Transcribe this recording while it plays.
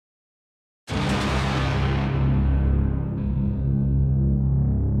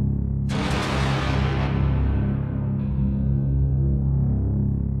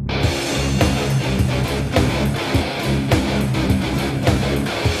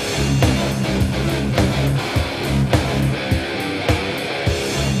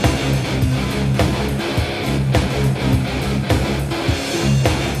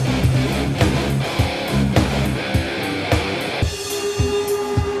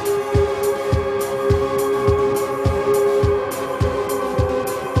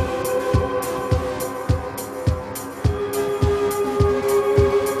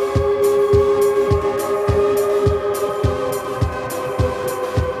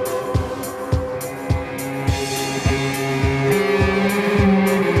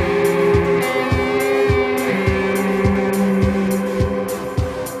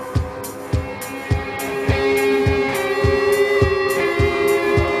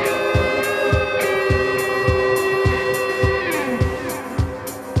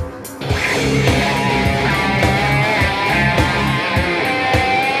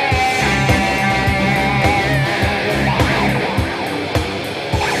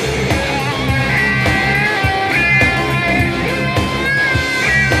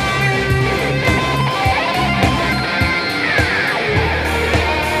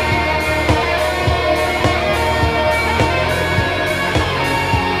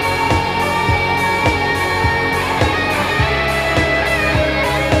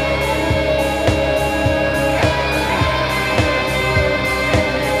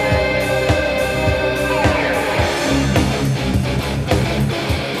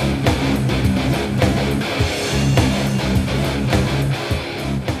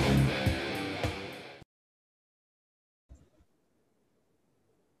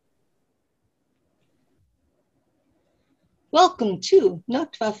Welcome to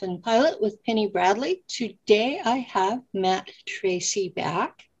Nacht Waffen Pilot with Penny Bradley. Today I have Matt Tracy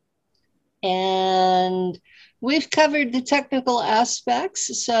back, and we've covered the technical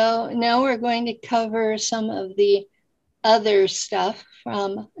aspects. So now we're going to cover some of the other stuff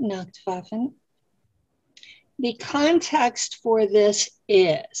from Nacht Waffen. The context for this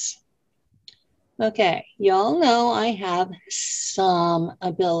is okay, y'all know I have some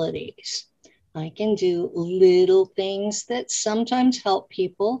abilities. I can do little things that sometimes help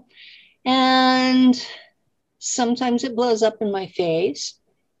people, and sometimes it blows up in my face.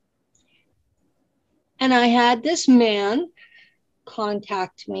 And I had this man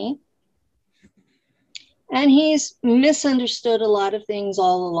contact me, and he's misunderstood a lot of things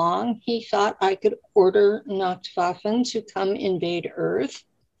all along. He thought I could order Nacht Waffen to come invade Earth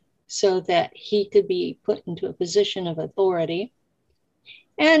so that he could be put into a position of authority.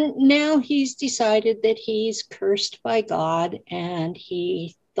 And now he's decided that he's cursed by God, and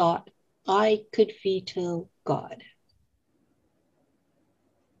he thought I could veto God.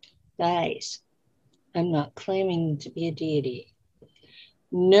 Guys, I'm not claiming to be a deity.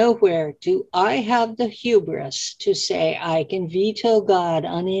 Nowhere do I have the hubris to say I can veto God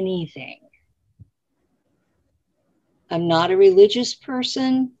on anything. I'm not a religious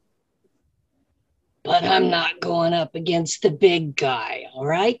person, but I'm not going up against the big guy. All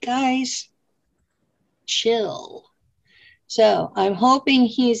right, guys? Chill. So I'm hoping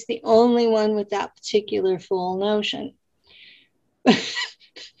he's the only one with that particular full notion.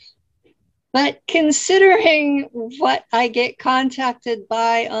 But considering what I get contacted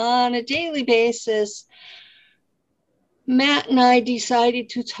by on a daily basis, Matt and I decided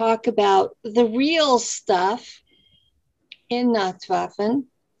to talk about the real stuff in Nacht Waffen,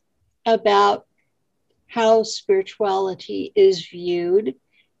 about how spirituality is viewed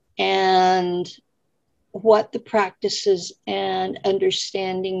and what the practices and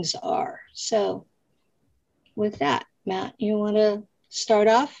understandings are. So with that, Matt, you want to start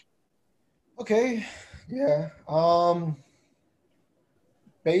off? Okay, yeah.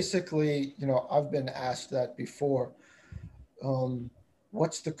 Basically, I've been asked that before. Um,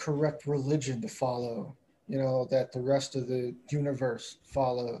 what's the correct religion to follow? That the rest of the universe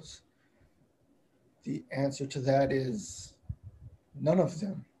follows. The answer to that is none of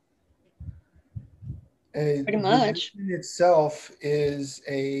them. A Pretty much. religion itself is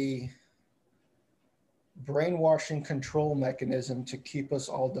a brainwashing control mechanism to keep us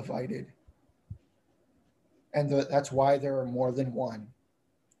all divided. And that's why there are more than one.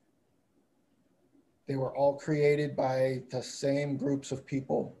 They were all created by the same groups of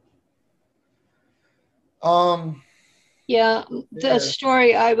people. Um, Yeah, the there,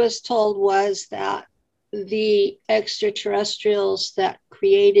 story I was told was that the extraterrestrials that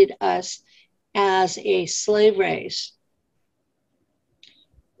created us as a slave race,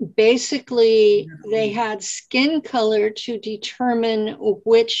 basically, they had skin color to determine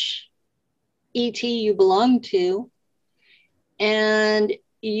which ET you belonged to, and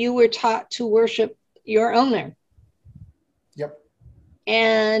you were taught to worship your owner. yep,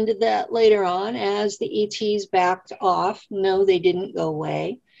 And that later on, as the ETs backed off, no, they didn't go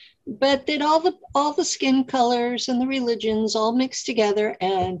away, but that all the skin colors and the religions all mixed together,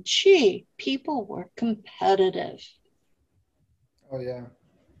 and gee, people were competitive. oh yeah,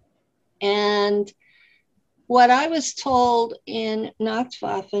 And what I was told in Nacht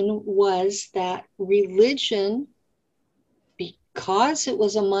Waffen was that religion, because it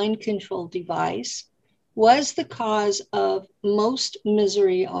was a mind control device, was the cause of most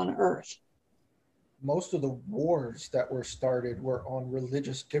misery on earth. most of the wars that were started were on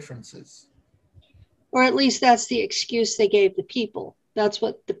religious differences. Or at least that's the excuse they gave the people. That's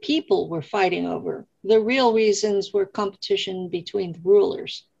what the people were fighting over. The real reasons were competition between the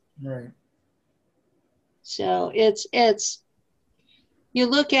rulers. Right. So it's you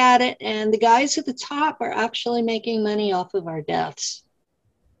look at it, and the guys at the top are actually making money off of our deaths.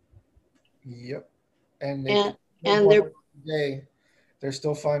 Yep. And they And still and they're today. They're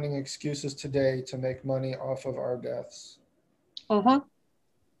still finding excuses today to make money off of our deaths. uh-huh.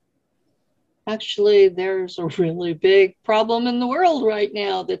 Actually, there's a really big problem in the world right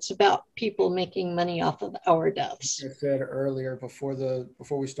now that's about people making money off of our deaths. Like I said earlier, before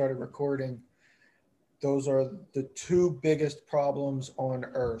we started recording, those are the two biggest problems on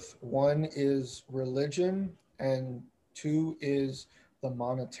earth. One is religion, and two is the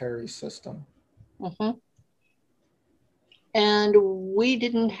monetary system. Uh-huh. And we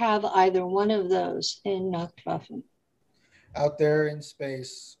didn't have either one of those in Nacht Waffen. Out there in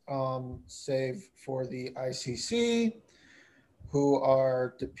space, save for the ICC, who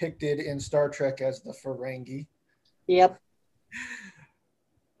are depicted in Star Trek as the Ferengi. Yep.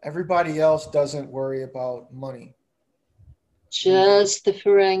 Everybody else doesn't worry about money. Just the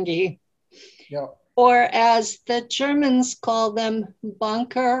Ferengi. Yeah. Or as the Germans call them,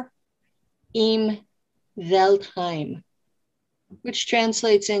 Bunker im Weltheim, which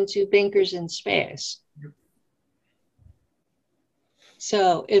translates into bankers in space.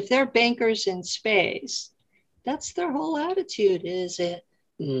 So if they're bankers in space, that's their whole attitude, is it?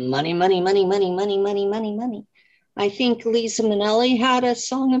 Money, money, money, money, money, money, money, money. I think Lisa Minnelli had a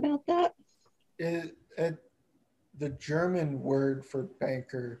song about that. The German word for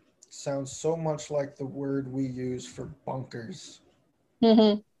banker sounds so much like the word we use for bunkers.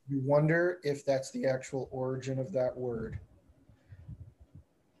 Mm-hmm. You wonder if that's the actual origin of that word.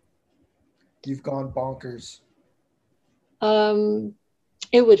 You've gone bonkers.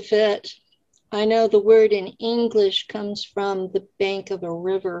 It would fit. I know the word in English comes from the bank of a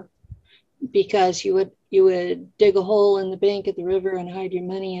river, because you would dig a hole in the bank of the river and hide your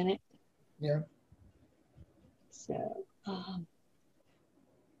money in it. Yeah. So,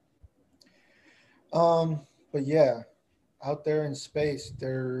 But yeah, out there in space,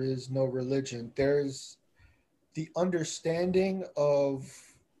 there is no religion. There's the understanding of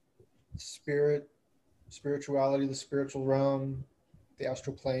spirit, spirituality, the spiritual realm, the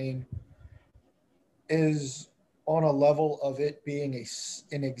astral plane is on a level of it being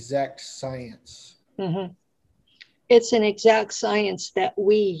an exact science. mm-hmm. It's an exact science that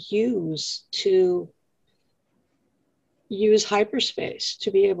we use to use hyperspace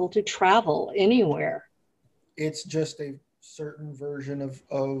to be able to travel anywhere. It's just a certain version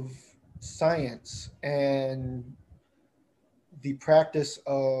of science, and the practice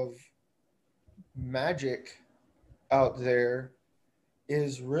of magic out there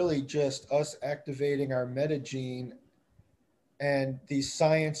is really just us activating our metagene and the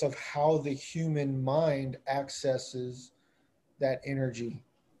science of how the human mind accesses that energy.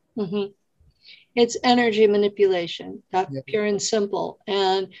 Mm-hmm. It's energy manipulation, that Yeah. pure and simple.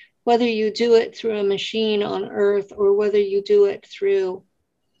 And whether you do it through a machine on Earth or whether you do it through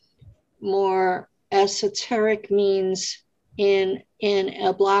more esoteric means in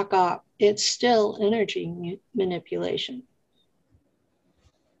a black op, it's still energy manipulation.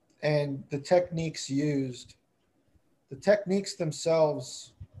 And the techniques used, the techniques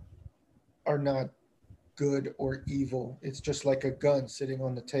themselves are not good or evil. It's just like a gun sitting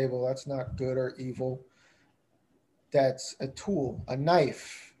on the table. That's not good or evil. That's a tool. A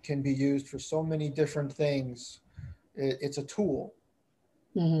knife can be used for so many different things. It's a tool.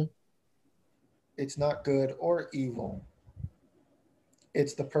 Mm-hmm. It's not good or evil.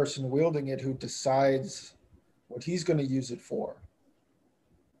 It's the person wielding it who decides what he's going to use it for.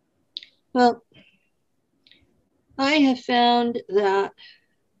 Well, I have found that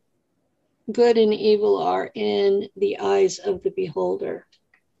good and evil are in the eyes of the beholder.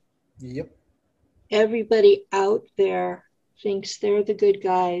 Yep. Everybody out there thinks they're the good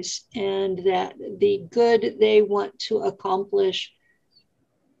guys and that the good they want to accomplish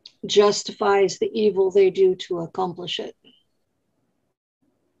justifies the evil they do to accomplish it.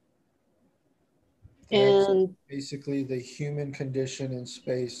 That's And basically the human condition in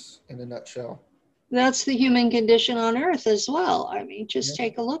space in a nutshell. that's the human condition on Earth as well. I mean, just Yep.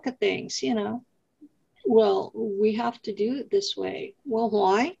 take a look at things, you know. Well, we have to do it this way. Well,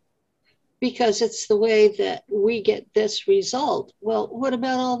 why? Because it's the way that we get this result. Well, what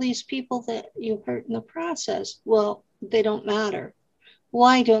about all these people that you hurt in the process? Well, they don't matter.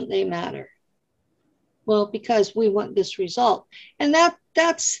 Why don't they matter? Well, because we want this result. And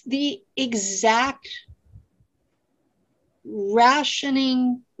that's the exact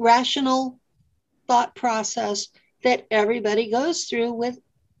rational thought process that everybody goes through with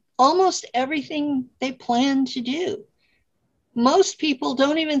almost everything they plan to do. Most people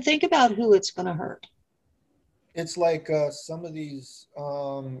don't even think about who it's going to hurt. It's like some of these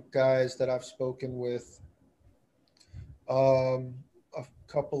guys that I've spoken with, a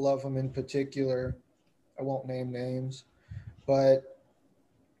couple of them in particular. I won't name names, but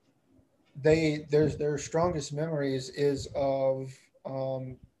their strongest memories is of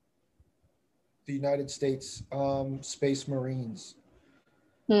the United States Space Marines,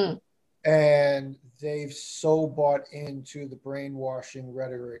 Hmm. and they've so bought into the brainwashing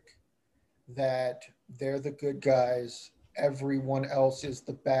rhetoric that they're the good guys, everyone else is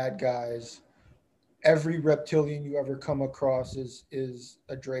the bad guys. Every reptilian you ever come across is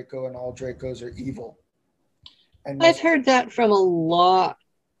a Draco, and all Dracos are evil. And I've most heard that from a lot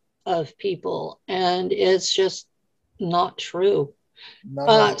of people, and it's just not true. none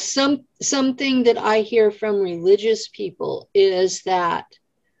of it. Something that I hear from religious people is that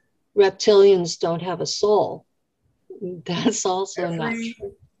reptilians don't have a soul. That's also not Every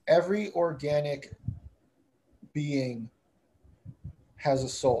true. every organic being has a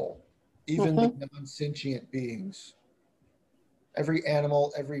soul, even the Mhm. non-sentient beings. Every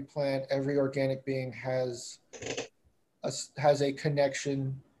animal, every plant, every organic being has a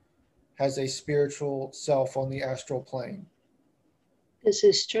connection, has a spiritual self on the astral plane. This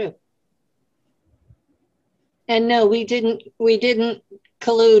is true. And no, we didn't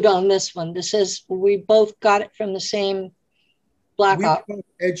collude on this one. This is we both got it from the same Black We were Ops. both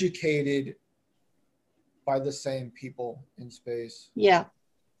educated by the same people in space. Yeah.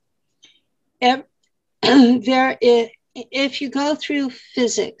 There is, if you go through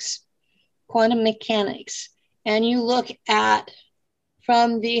physics, quantum mechanics, and you look at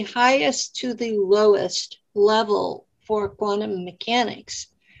from the highest to the lowest level for quantum mechanics,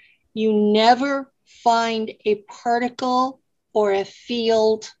 you never find a particle or a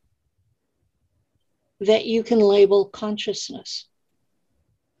field that you can label consciousness.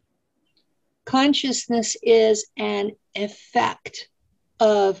 Consciousness is an effect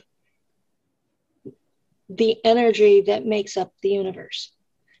of the energy that makes up the universe.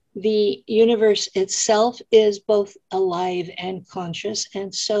 The universe itself is both alive and conscious,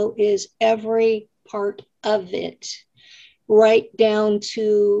 and so is every part of it, right down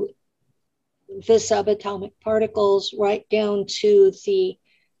to the subatomic particles, right down to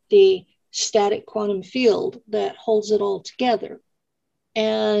the static quantum field that holds it all together.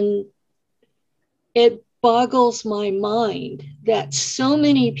 And it boggles my mind that so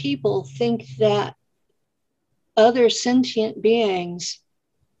many people think that other sentient beings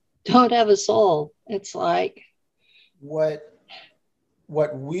don't have a soul. It's like, What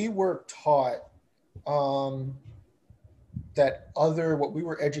what we were taught, um, that other what we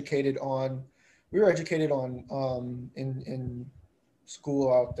were educated on, in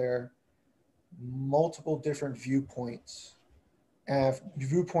school out there, multiple different viewpoints, and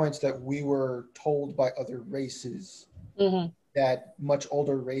viewpoints that we were told by other races, mhm, that much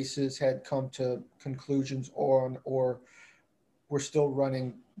older races had come to conclusions on, or were still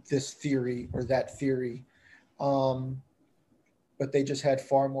running this theory or that theory. Um, but they just had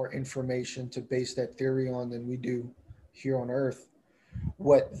far more information to base that theory on than we do here on Earth.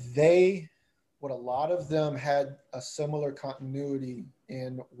 What they, what a lot of them had a similar continuity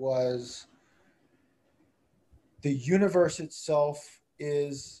in was the universe itself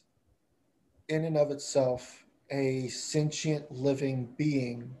is, in and of itself, a sentient living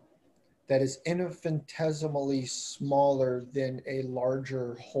being that is infinitesimally smaller than a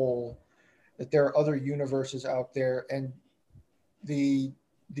larger whole. That there are other universes out there, and the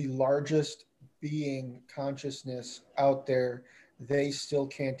the largest being consciousness out there, they still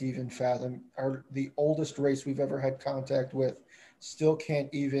can't even fathom. Our the oldest race we've ever had contact with still can't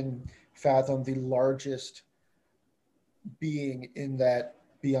even fathom the largest being in that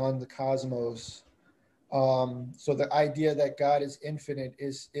beyond the cosmos. So the idea that God is infinite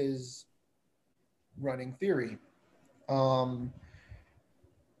is running theory. Um,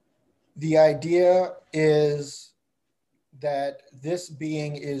 the idea is that this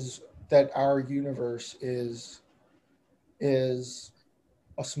being is that our universe is a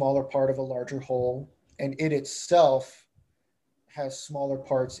smaller part of a larger whole, and it itself has smaller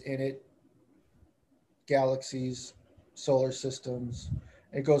parts in it, galaxies, solar systems.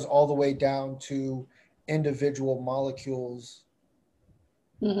 It goes all the way down to individual molecules,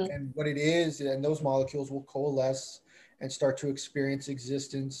 mhm. and what it is, and those molecules will coalesce and start to experience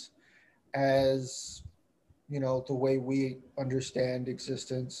existence as, the way we understand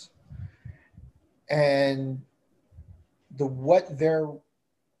existence. And the what their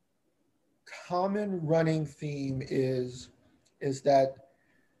common running theme is that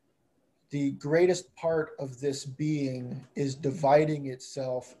the greatest part of this being is dividing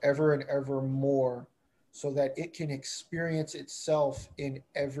itself ever and ever more so that it can experience itself in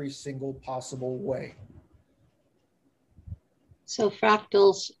every single possible way. So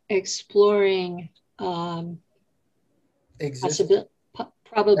fractals exploring Existence, every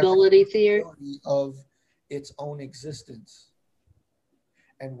probability theory. possibility of its own existence.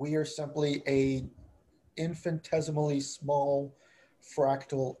 And we are simply a infinitesimally small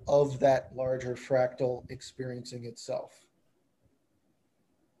fractal of that larger fractal experiencing itself.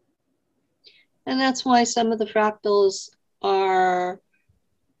 And that's why some of the fractals are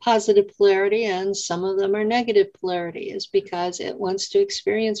positive polarity and some of them are negative polarity, is because it wants to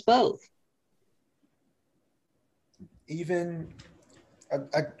experience both. Even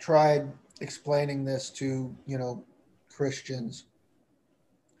I tried explaining this to, Christians.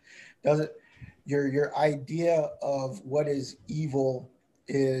 Does it your idea of what is evil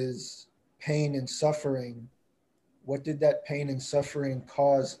is pain and suffering, What did that pain and suffering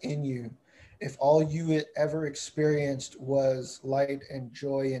cause in you? If all you ever experienced was light and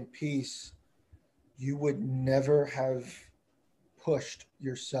joy and peace, you would never have pushed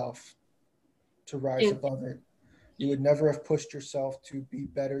yourself to rise Yeah. above it. You would never have pushed yourself to be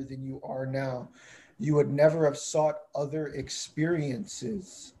better than you are now. You would never have sought other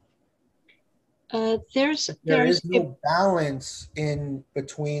experiences. There There's is no balance in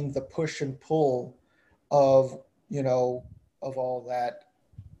between the push and pull of, you know, of all that.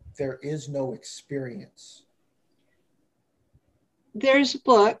 There is no experience. there's a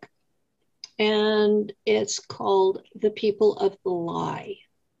book, and it's called The People of the Lie.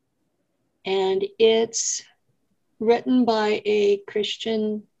 And it's written by a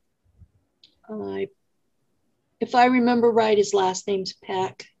Christian. Uh, if I remember right, his last name's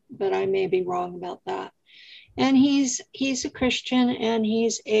Peck, but I may be wrong about that. And he's a Christian, and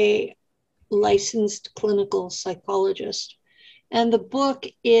he's a licensed clinical psychologist. And the book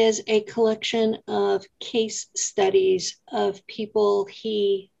is a collection of case studies of people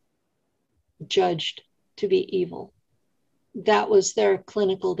he judged to be evil. That was their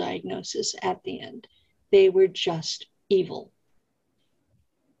clinical diagnosis at the end. They were just evil.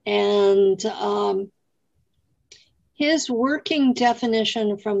 And his working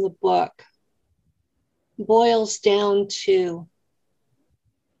definition from the book boils down to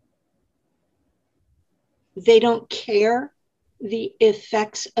they don't care the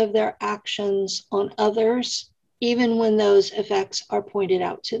effects of their actions on others, even when those effects are pointed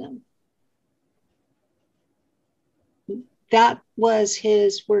out to them. That was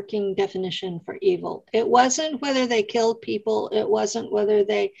his working definition for evil. It wasn't whether they killed people. It wasn't whether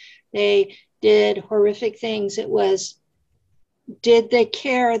they did horrific things. It was, did they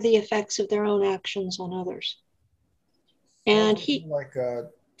care the effects of their own actions on others? And Sounds he, like a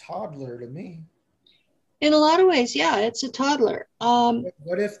toddler to me. in a lot of ways, yeah, it's a toddler.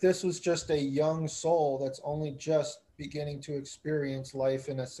 What if this was just a young soul that's only just beginning to experience life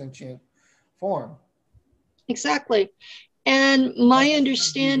in a sentient form? Exactly. And my Doesn't have the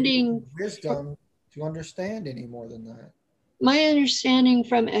understanding, wisdom to understand any more than that. my understanding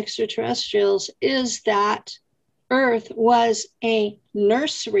from extraterrestrials is that Earth was a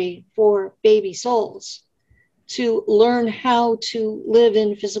nursery for baby souls to learn how to live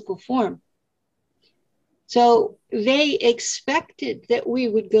in physical form. So they expected that we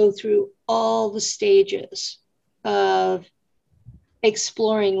would go through all the stages of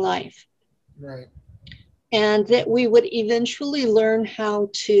exploring life, Right. and that we would eventually learn how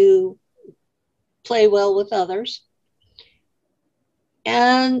to play well with others.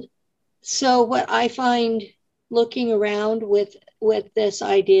 And so what I find looking around with this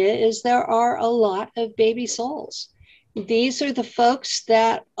idea is there are a lot of baby souls. These are the folks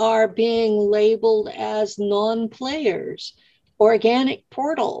that are being labeled as non-players, organic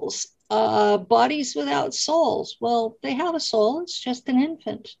portals, bodies without souls. Well, they have a soul, it's just an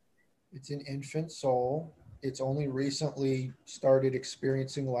infant. It's an infant soul. It's only recently started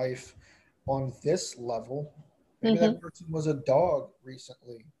experiencing life on this level. Maybe that Mm-hmm. person was a dog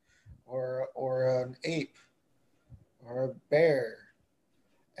recently, or an ape, or a bear,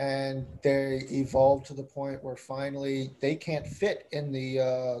 and they evolved to the point where finally they can't fit in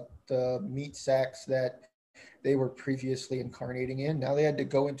the meat sacks that they were previously incarnating in. Now they had to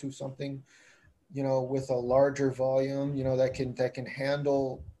go into something, with a larger volume, that can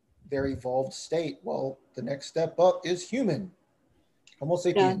handle their evolved state. Well, the next step up is human, Homo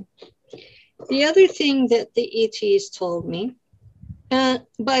Yeah. sapien. The other thing that the ETs told me,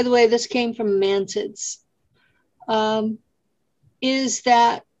 by the way, this came from mantids, um, is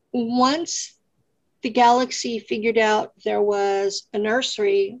that once the galaxy figured out there was a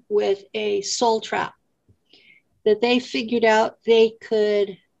nursery with a soul trap, that they figured out they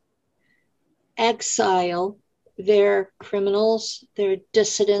could exile their criminals, their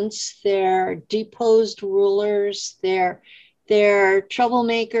dissidents, their deposed rulers, their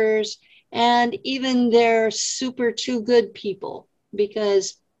troublemakers, and even their super too good people,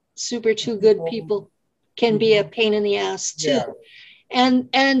 because super too good People people can who be a don't, pain in the ass too. yeah, And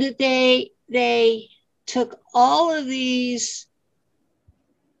they took all of these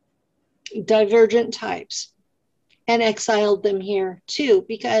divergent types and exiled them here too,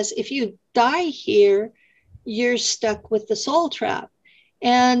 because if you die here, you're stuck with the soul trap.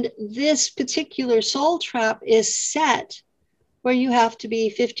 And this particular soul trap is set where you have to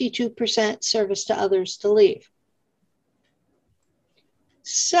be 52% service to others to leave.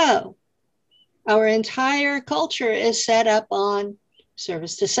 So our entire culture is set up on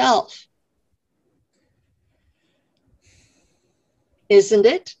service to self, isn't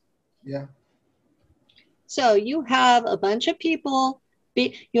it? yeah. So you have a bunch of people,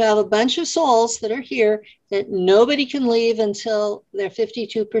 you have a bunch of souls that are here that nobody can leave until they're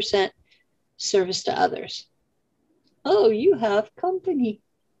 52% service to others. Oh, you have company.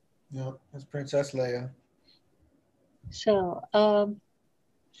 Yep, that's Princess Leia. So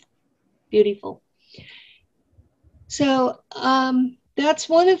beautiful. So that's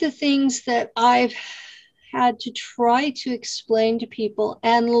one of the things that I've had to try to explain to people.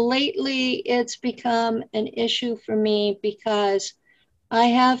 And lately it's become an issue for me because I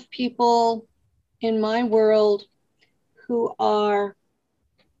have people in my world who are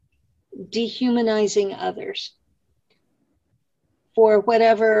dehumanizing others for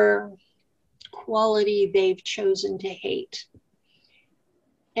whatever quality they've chosen to hate.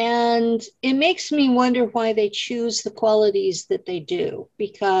 And it makes me wonder why they choose the qualities that they do,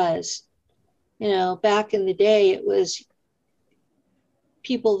 because, back in the day, it was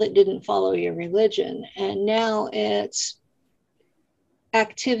people that didn't follow your religion. And now it's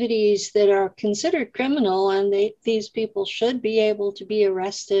activities that are considered criminal, and these people should be able to be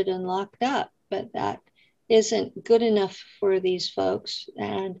arrested and locked up. But that isn't good enough for these folks.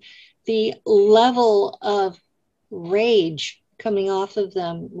 And the level of rage coming off of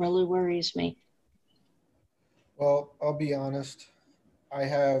them really worries me. Well, I'll be honest. I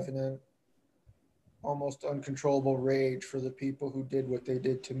have an almost uncontrollable rage for the people who did what they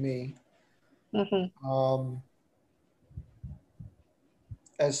did to me. Mm-hmm. Um,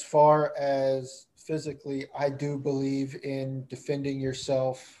 as far as physically, I do believe in defending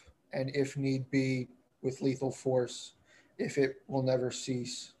yourself and, if need be, with lethal force, if it will never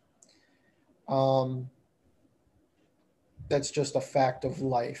cease. Um, that's just a fact of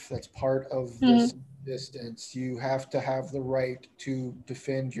life. That's part of this Mm-hmm. existence. You have to have the right to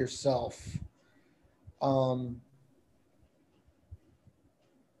defend yourself. Um,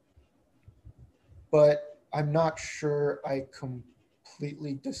 but I'm not sure I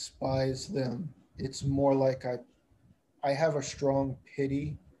completely despise them. It's more like I have a strong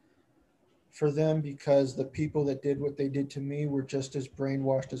pity for them because the people that did what they did to me were just as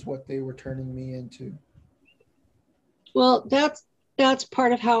brainwashed as what they were turning me into. Well, that's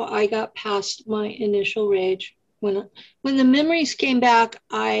part of how I got past my initial rage. When the memories came back,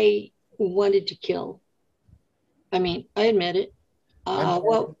 I wanted to kill. I mean, I admit it. I'm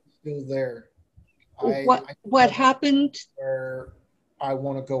What partially still there. what Have happened? where I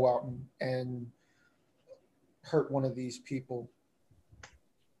want to go out and hurt one of these people.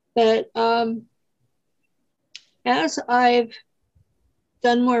 But as I've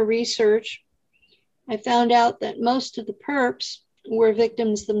done more research, I found out that most of the perps were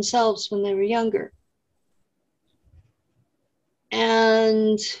victims themselves when they were younger,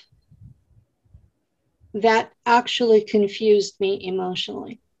 and that actually confused me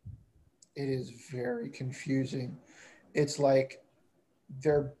emotionally. It is very confusing. It's like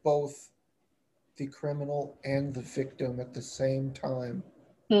they're both the criminal and the victim at the same time.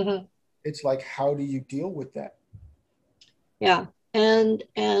 Mm-hmm. It's like, how do you deal with that? Yeah, and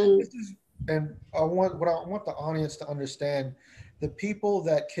This is, and I want the audience to understand: the people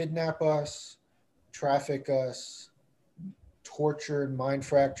that kidnap us, traffic us, torture and mind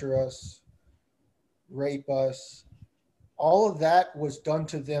fracture us, rape us, all of that was done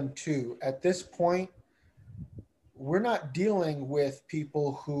to them too. At this point, we're not dealing with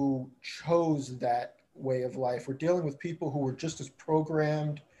people who chose that way of life. We're dealing with people who were just as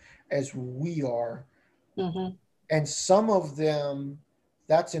programmed as we are. mm-hmm. And some of them,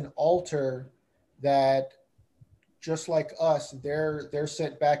 that's an altar that, just like us, they're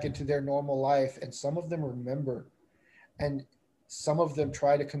sent back into their normal life, and some of them remember, and some of them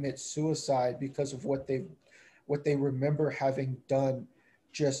try to commit suicide because of what they remember having done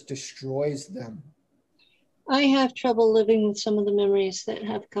just destroys them. I have trouble living with some of the memories that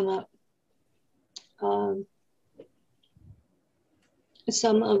have come up. Um,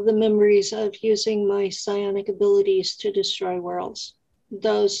 some of the memories of using my psionic abilities to destroy worlds.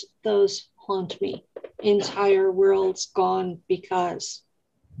 Those haunt me. Entire worlds gone because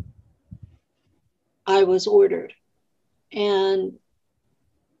I was ordered. And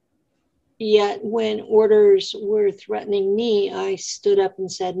yet when orders were threatening me, I stood up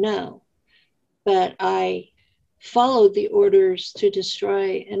and said no. But I followed the orders to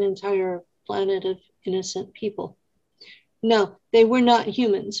destroy an entire planet of innocent people. No, they were not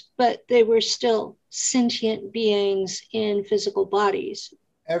humans, but they were still sentient beings in physical bodies.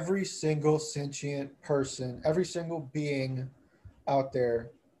 Every single sentient person, every single being out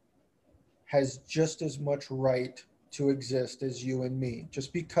there has just as much right to exist as you and me.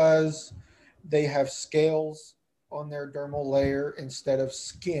 Just because they have scales on their dermal layer instead of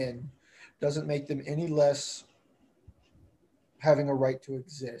skin doesn't make them any less having a right to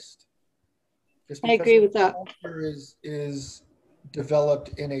exist. Just I because agree the with that. culture is developed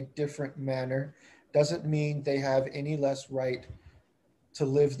in a different manner doesn't mean they have any less right to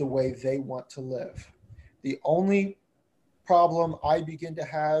live the way they want to live. The only problem I begin to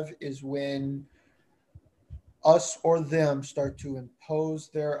have is when us or them start to impose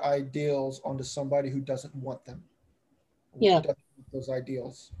their ideals onto somebody who doesn't want them, Yeah. doesn't want those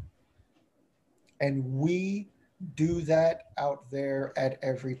ideals. And we do that out there at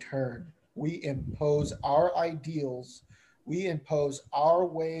every turn. We impose our ideals, we impose our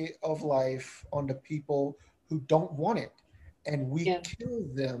way of life onto people who don't want it. And we Yeah. kill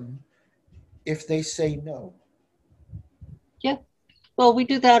them if they say no. Yeah. Well, we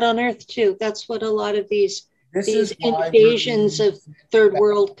do that on Earth too. That's what a lot of This these is why we're invasions being of sent third back to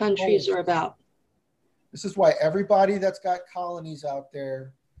world the solar countries are system. about. This is why everybody that's got colonies out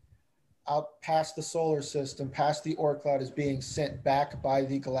there, out past the solar system, past the Oort cloud, is being sent back by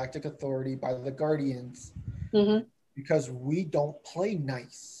the Galactic Authority, by the Guardians, Mm-hmm. because we don't play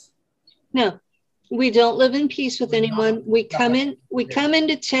nice. No, we don't live in peace with We're not anyone. We come about in, we it. come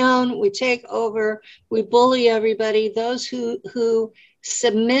into town, we take over, we bully everybody. Those who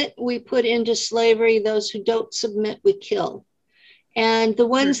submit, we put into slavery. Those who don't submit, we kill. And the Either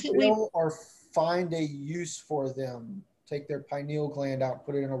ones that we, kill or find a use for them. Take their pineal gland out,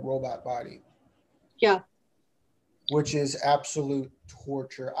 put it in a robot body, yeah, which is absolute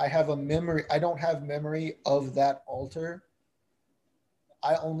torture. I have a memory. I don't have memory of that altar.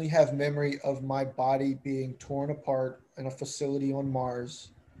 I only have memory of my body being torn apart in a facility on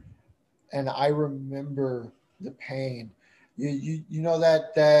Mars, and I remember the pain. You know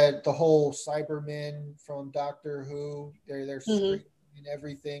that the whole Cybermen from Doctor Who, they're mm-hmm, screaming and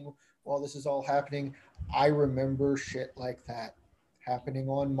everything while this is all happening. I remember shit like that happening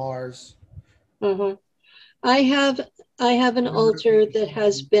on Mars. mm-hmm. I have I have an Remember it altar being that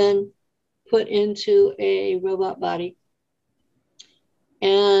has human. been put into a robot body,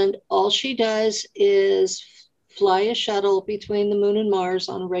 and all she does is fly a shuttle between the moon and Mars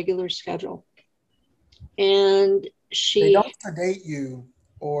on a regular schedule. And They she, don't sedate you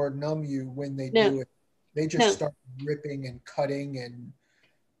or numb you when they no, do it. They just no, start ripping and cutting, and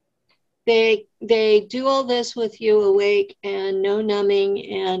they do all this with you awake and no numbing.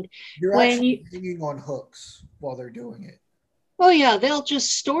 And you're when actually you, hanging on hooks while they're doing it. oh yeah, they'll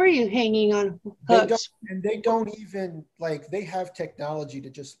just store you hanging on They don't, hooks. and they don't even like they have technology to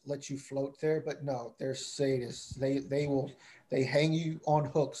just let you float there, but no, they're sadists. They hang you on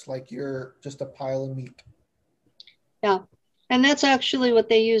hooks like you're just a pile of meat. Yeah, and that's actually what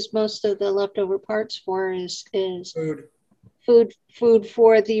they use most of the leftover parts for, is Food. food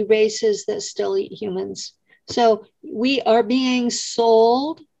for the races that still eat humans. So we are being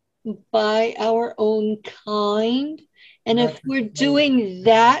sold by our own kind. And Not if just we're slaves. doing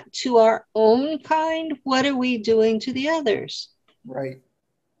that to our own kind, what are we doing to the others? Right.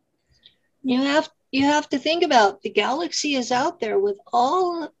 You have to think about, the galaxy is out there with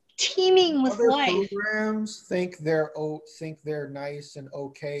all teeming with Other life. programs think they're nice and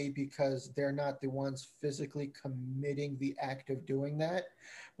okay because they're not the ones physically committing the act of doing that,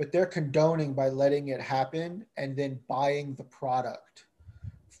 but they're condoning by letting it happen and then buying the product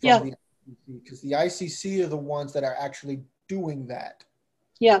from Yeah, the ICC, because the ICC are the ones that are actually doing that.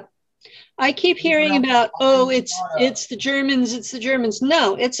 yeah. I keep They went hearing out about, oh, buying the product. it's the Germans, it's the Germans.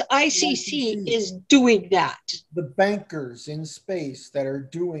 No, it's The ICC ICC, is doing that. the bankers in space that are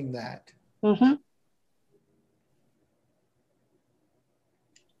doing that. Mm-hmm.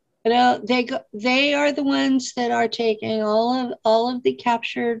 They are the ones that are taking all of the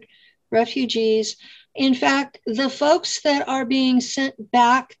captured refugees. In fact, the folks that are being sent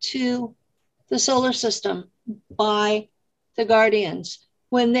back to the solar system by the Guardians,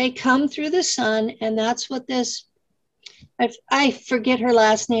 when they come through the sun, and that's what this, I forget her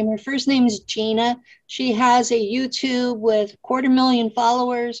last name. Her first name is Gina. She has a YouTube with 250,000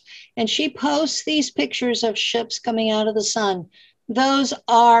 followers, and she posts these pictures of ships coming out of the sun. Those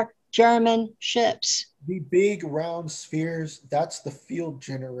are German ships. The big round spheres, that's the field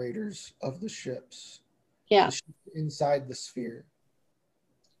generators of the ships. The Yeah. ships inside the sphere.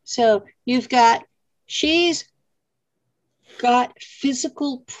 So she's got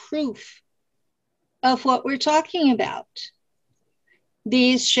physical proof of what we're talking about.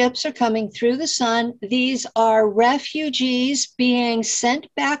 These ships are coming through the sun. These are refugees being sent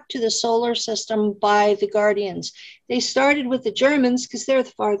back to the solar system by the Guardians. They started with the Germans because they're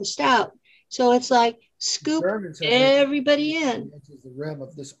the farthest out. So it's like, The scoop Germans have reached everybody in. the rim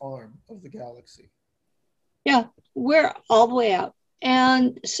of this arm of the galaxy. Yeah, we're all the way out.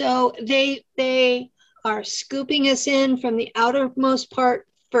 And so they are scooping us in from the outermost part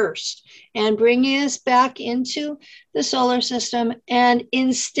first and bringing us back into the solar system. And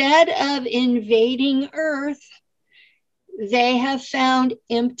instead of invading Earth, they have found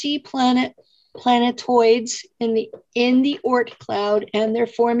empty planetoids in the Oort cloud, and they're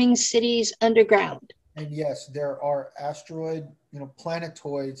forming cities underground. And yes, there are asteroid,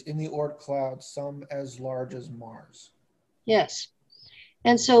 planetoids in the Oort cloud, some as large as Mars. Yes.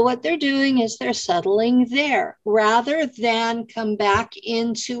 And so what they're doing is they're settling there rather than come back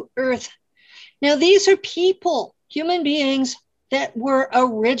into Earth. Now, these are people, human beings that were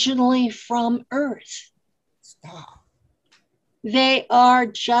originally from Earth. Stop. They are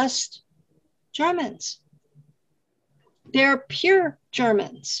just Germans. They're pure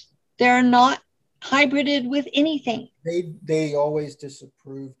Germans. They're not hybrided with anything. They always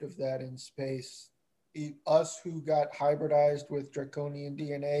disapproved of that in space. Us who got hybridized with draconian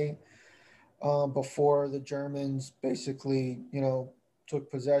DNA before the Germans basically, took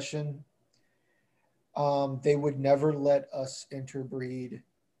possession. They would never let us interbreed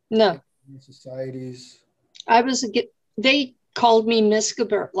No, in societies. I was, they called me Miss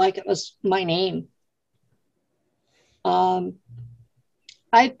Gebert like it was my name. Um,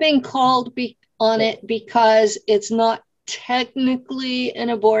 I've been called on it because it's not technically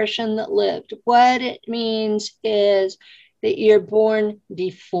an abortion that lived. What it means is that you're born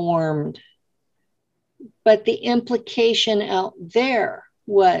deformed. But the implication out there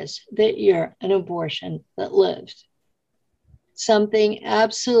was that you're an abortion that lived. Something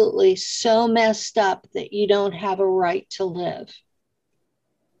absolutely so messed up that you don't have a right to live.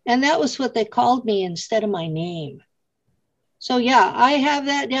 And that was what they called me instead of my name. So yeah, I have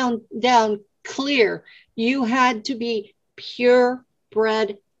that down clear. You had to be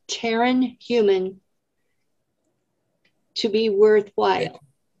purebred Terran human to be worthwhile.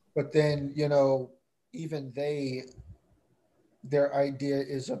 But then, even their idea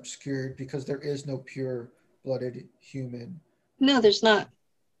is obscured because there is no pure blooded human. No, there's not.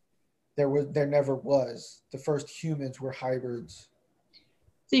 There never was. The first humans were hybrids.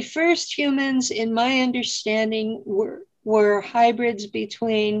 The first humans, in my understanding, were hybrids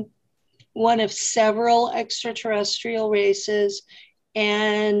between one of several extraterrestrial races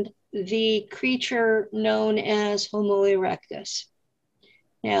and the creature known as Homo erectus.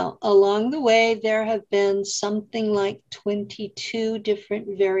 Now, along the way, there have been something like 22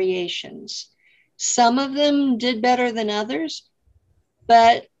 different variations. Some of them did better than others,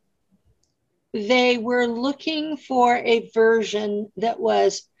 but they were looking for a version that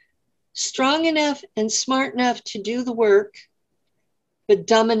was strong enough and smart enough to do the work, but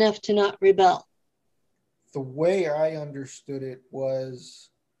dumb enough to not rebel. The way I understood it was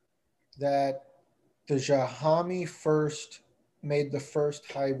that the Jahami first made the first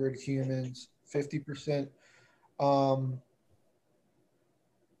hybrid humans, 50%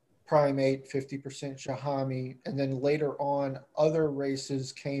 primate, 50% Jahami, and then later on other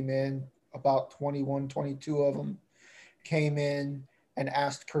races came in, about 21, 22 of them came in and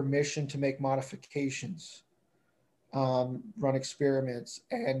asked permission to make modifications, run experiments,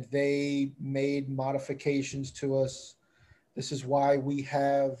 and they made modifications to us. This is why we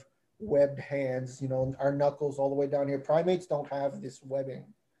have webbed hands, our knuckles all the way down here. Primates don't have this webbing.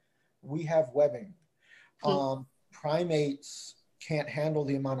 We have webbing. Primates can't handle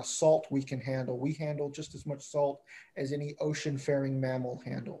the amount of salt we can handle. We handle just as much salt as any ocean-faring mammal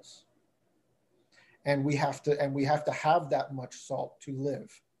handles. And we have to have that much salt to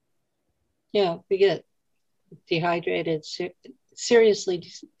live. Yeah, we get dehydrated,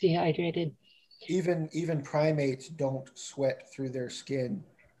 seriously dehydrated. Even primates don't sweat through their skin,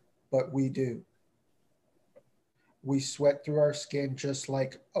 but we do. We sweat through our skin just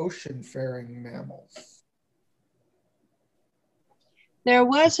like ocean-faring mammals. There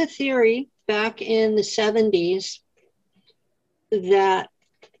was a theory back in the 70s that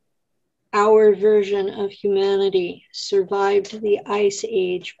our version of humanity survived the ice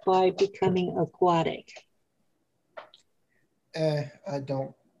age by becoming aquatic. I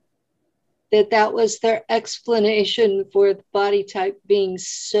don't. That was their explanation for the body type being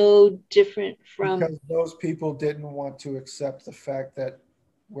so different from. Because those people didn't want to accept the fact that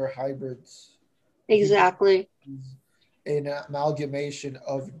we're hybrids. Exactly. An amalgamation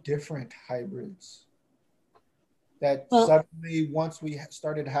of different hybrids. That Well, suddenly, once we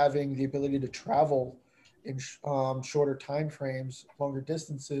started having the ability to travel in shorter time frames, longer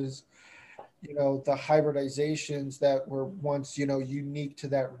distances, the hybridizations that were once, unique to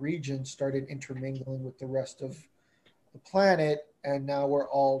that region started intermingling with the rest of the planet. And now we're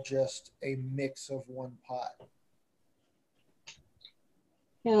all just a mix of one pot.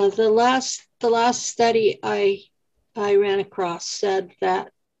 Yeah, the last study I ran across said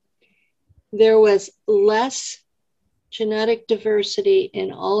that there was less genetic diversity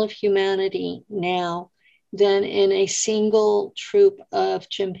in all of humanity now than in a single troop of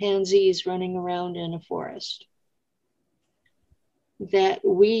chimpanzees running around in a forest. That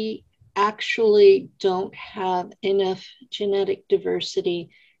we actually don't have enough genetic diversity,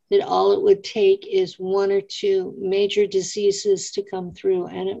 that all it would take is one or two major diseases to come through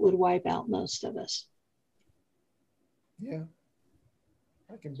and it would wipe out most of us. Yeah,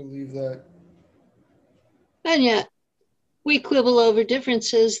 I can believe that. And yet we quibble over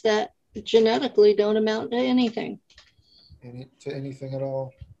differences that genetically don't amount to anything. To anything at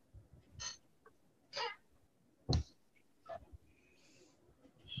all.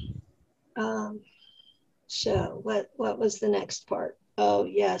 Um, so what was the next part? Oh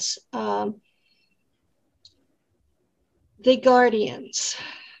yes, the guardians.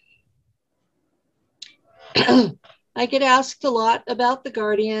 I get asked a lot about the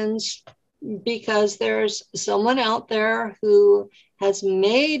guardians because there's someone out there who has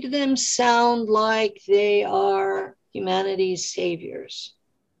made them sound like they are humanity's saviors.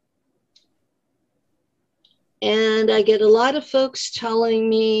 And I get a lot of folks telling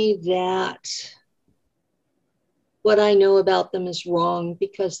me that what I know about them is wrong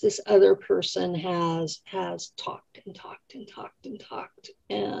because this other person has talked and talked and talked and talked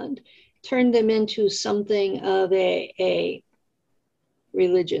and turned them into something of a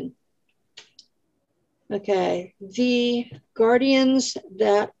religion. Okay, the guardians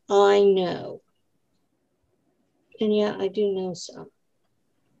that I know, and yeah, I do know some,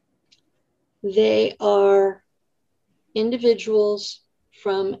 they are individuals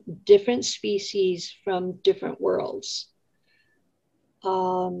from different species, from different worlds.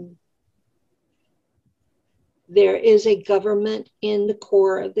 Um, there is a government in the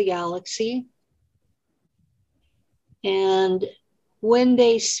core of the galaxy. And when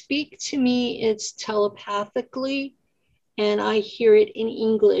they speak to me, it's telepathically, and I hear it in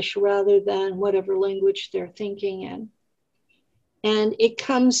English rather than whatever language they're thinking in. And it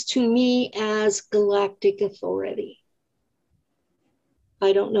comes to me as galactic authority.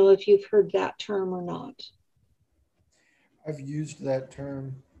 I don't know if you've heard that term or not. I've used that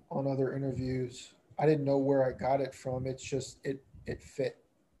term on other interviews. I didn't know where I got it from. It's just it fit.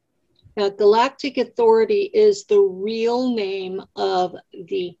 Now, galactic authority is the real name of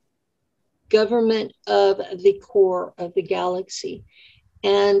the government of the core of the galaxy.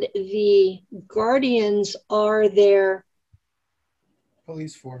 And the guardians are their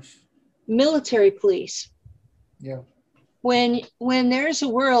Police force. military police. Yeah. When there's a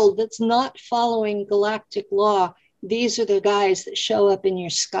world that's not following galactic law, these are the guys that show up in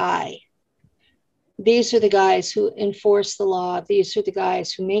your sky. These are the guys who enforce the law. These are the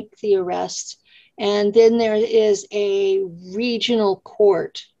guys who make the arrests. And then there is a regional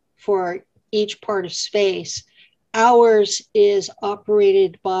court for each part of space. Ours is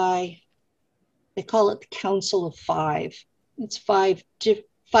operated by, they call it the Council of Five. It's five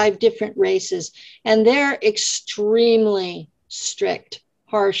different races, and they're extremely strict,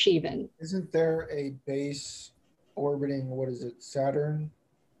 harsh even. Isn't there a base orbiting, what is it, Saturn?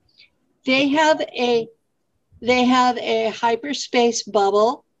 They have a they have a hyperspace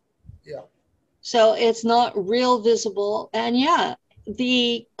bubble, Yeah. so it's not real visible. And yeah,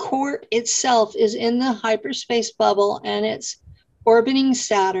 the court itself is in the hyperspace bubble and it's orbiting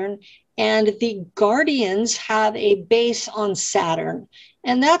Saturn. And the Guardians have a base on Saturn.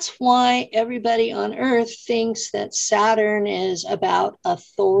 And that's why everybody on Earth thinks that Saturn is about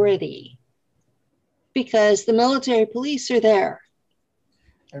authority, because the military police are there.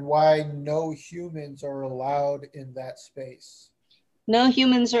 And why no humans are allowed in that space. No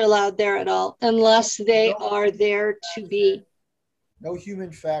humans are allowed there at all unless they No are there to be. no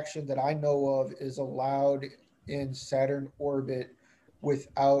human faction that I know of is allowed in Saturn orbit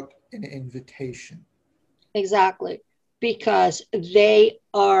without an invitation. Exactly, because they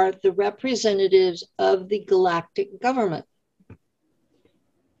are the representatives of the galactic government.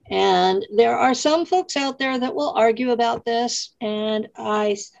 And there are some folks out there that will argue about this, and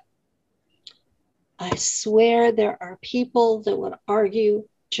I swear there are people that would argue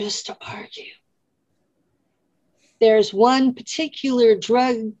just to argue. There's one particular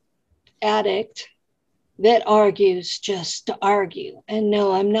drug addict that argues just to argue. And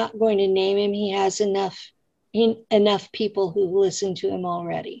no, I'm not going to name him. He has enough people who listen to him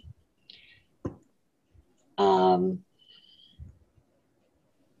already.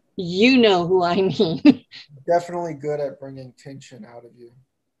 You know who I mean. Definitely good at bringing tension out of you.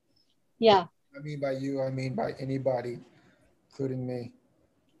 Yeah. I mean by you, I mean by anybody, including me.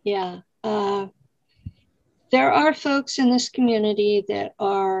 Yeah. There are folks in this community that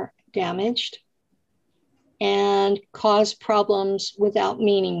are damaged and cause problems without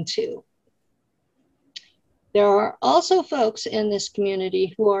meaning to. There are also folks in this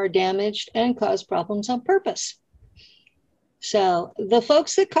community who are damaged and cause problems on purpose. So the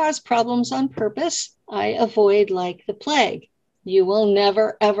folks that cause problems on purpose, I avoid like the plague. You will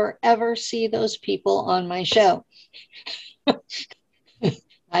never, ever, ever see those people on my show.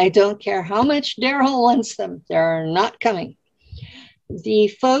 I don't care how much Daryl wants them, they're not coming. The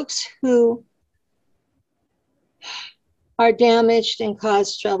folks who are damaged and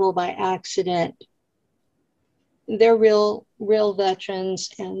cause trouble by accident, they're real veterans,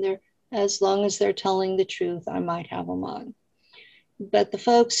 and they're, as long as they're telling the truth, I might have them on. But the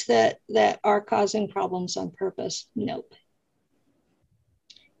folks that are causing problems on purpose, nope.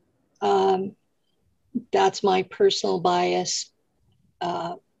 Um, that's my personal bias.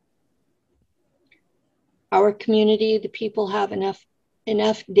 Uh, our community, the people have enough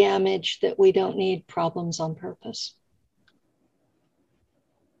damage that we don't need problems on purpose.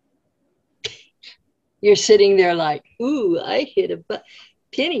 You're sitting there like, ooh, I hit a button.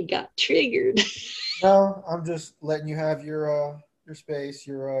 Penny got triggered. No, I'm just letting you have your space,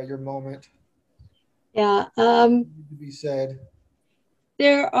 your moment Yeah. to be said.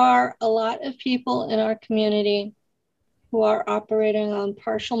 There are a lot of people in our community who are operating on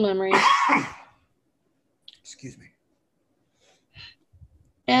partial memories. Excuse me.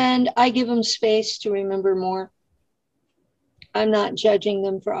 And I give them space to remember more. I'm not judging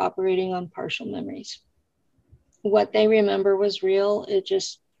them for operating on partial memories. What they remember was real, it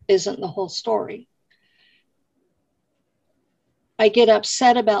just isn't the whole story. I get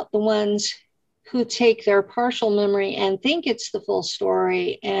upset about the ones who take their partial memory and think it's the full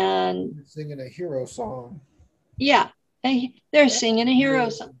story. And You're singing a hero song. yeah, they're That singing a hero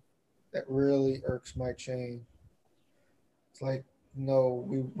really, song. that really irks my chain. It's like, no,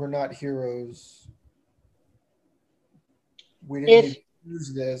 we're not heroes. We didn't If even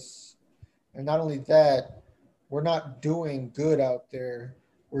use this. And not only that, we're not doing good out there.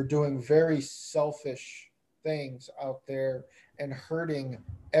 We're doing very selfish things out there and hurting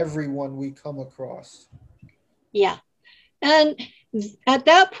everyone we come across. Yeah. And at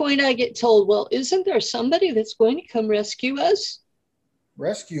that point, I get told, well, isn't there somebody that's going to come rescue us?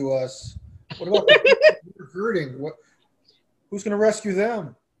 Rescue us. What about the people we're hurting? Who's going to rescue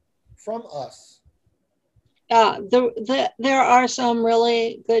them from us? There are some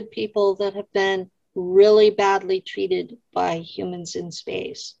really good people that have been really badly treated by humans in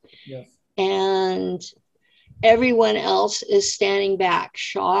space. Yes. And everyone else is standing back,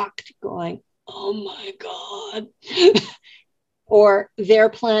 shocked, going, oh my God. Or their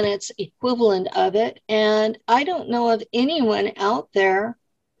planet's equivalent of it. And I don't know of anyone out there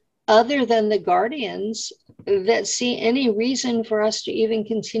other than the Guardians that see any reason for us to even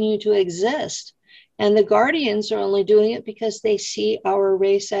continue to exist. And the Guardians are only doing it because they see our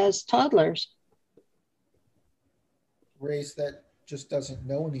race as toddlers. Race that just doesn't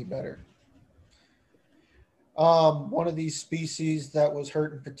know any better. One of these species that was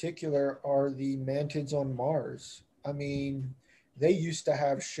hurt in particular are the mantids on Mars. I mean, they used to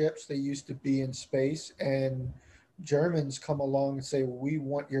have ships, they used to be in space, and Germans come along and say, we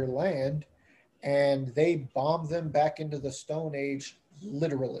want your land. And they bomb them back into the Stone Age,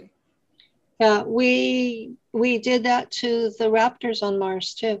 literally. Yeah, we did that to the raptors on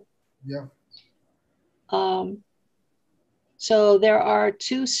Mars too. Yeah. Um, so there are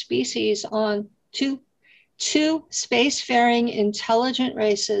two species on two spacefaring intelligent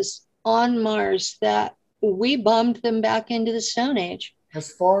races on Mars that we bombed them back into the Stone Age.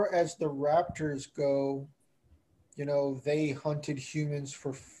 As far as the raptors go, they hunted humans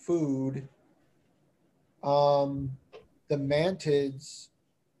for food. Um, the mantids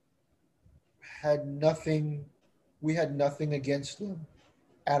had nothing, we had nothing against them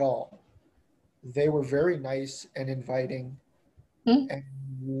at all. They were very nice and inviting, Hmm? and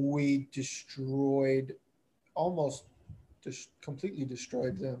we destroyed, almost completely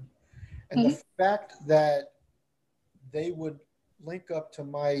destroyed them. And the Hmm? fact that they would link up to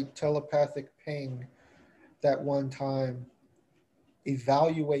my telepathic ping that one time,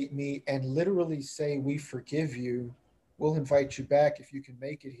 evaluate me, and literally say, we forgive you. We'll invite you back if you can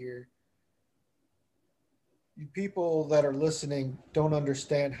make it here. You people that are listening don't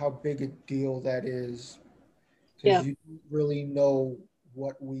understand how big a deal that is because Yeah, you don't really know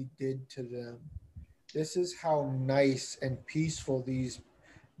what we did to them. This is how nice and peaceful these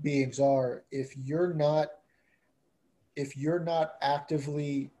beings are. If you're not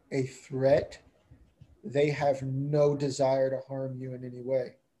actively a threat, they have no desire to harm you in any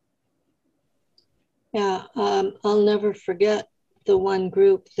way. Yeah, I'll never forget the one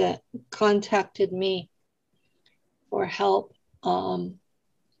group that contacted me for help.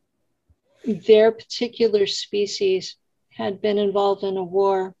 Their particular species had been involved in a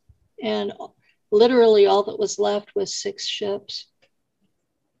war, and literally all that was left was 6 ships.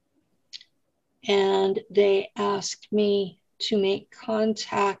 And they asked me to make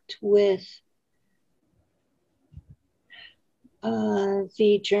contact with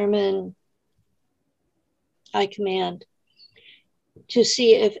the German high command to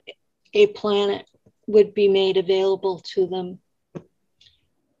see if a planet would be made available to them.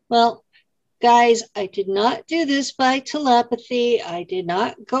 Well, guys, I did not do this by telepathy. I did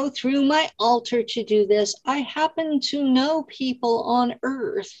not go through my altar to do this. I happen to know people on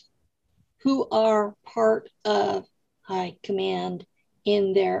Earth who are part of high command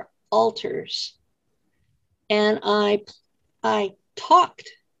in their altars. And I talked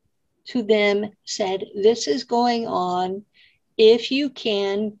to them, said, this is going on. If you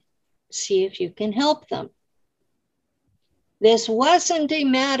can, see if you can help them. This wasn't a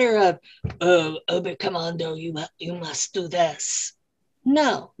matter of, oh, Oberkommando, you must do this.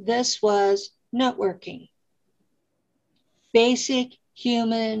 No, this was networking. Basic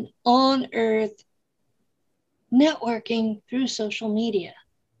human on Earth networking through social media.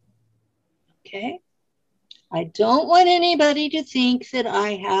 Okay? I don't want anybody to think that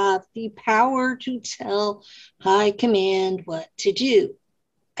I have the power to tell high command what to do.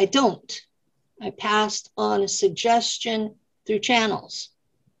 I don't. I passed on a suggestion through channels.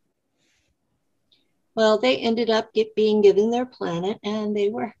 Well, they ended up being given their planet, and they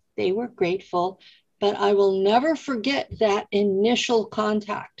were grateful. But I will never forget that initial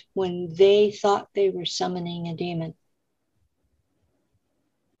contact when they thought they were summoning a demon.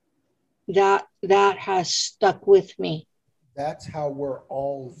 That has stuck with me. That's how we're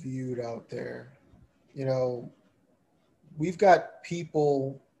all viewed out there. You know, we've got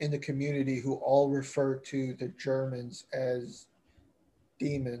people in the community who all refer to the Germans as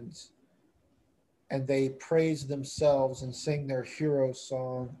demons, and they praise themselves and sing their hero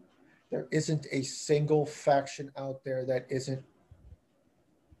song. There isn't a single faction out there that isn't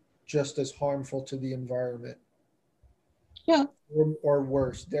just as harmful to the environment, Yeah, or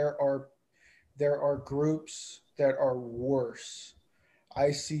worse. There are groups that are worse.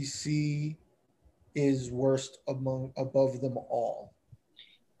 ICC is worst among above them all.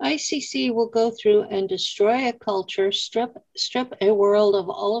 ICC will go through and destroy a culture, strip a world of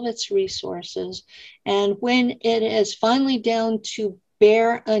all of its resources, and when it is finally down to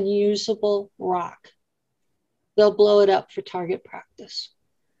bare, unusable rock, they'll blow it up for target practice.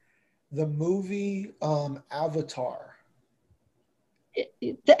 The movie Avatar.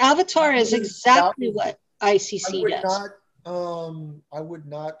 The Avatar is That exactly was what I ICC would does. not I would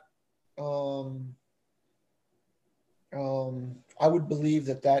not um I would believe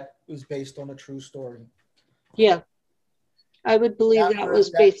that that was based on a true story. Yeah, I would believe That that were was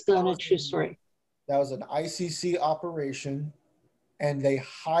that based on a true story. that was an ICC operation, and they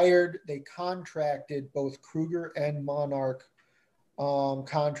contracted both Kruger and Monarch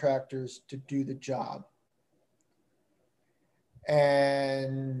contractors to do the job.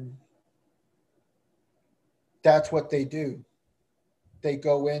 And that's what they do. They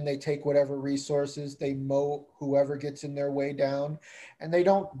go in, they take whatever resources, they mow whoever gets in their way down, and they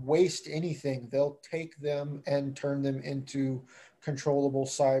don't waste anything. They'll take them and turn them into controllable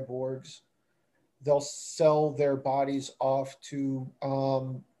cyborgs. They'll sell their bodies off to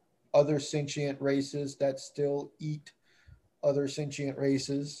other sentient races that still eat other sentient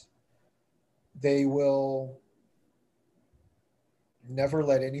races. They will never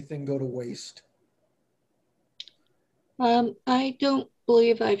let anything go to waste. I don't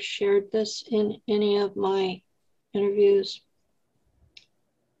believe I've shared this in any of my interviews,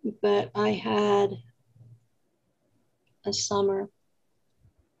 but I had a summer,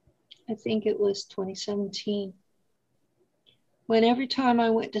 I think it was 2017, when every time I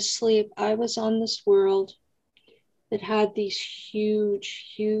went to sleep, I was on this world that had these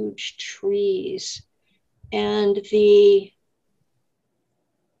huge, huge trees. And the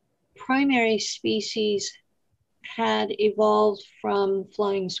primary species had evolved from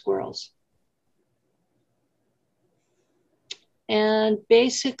flying squirrels. And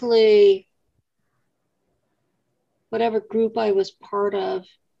basically, whatever group I was part of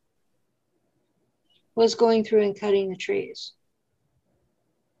was going through and cutting the trees.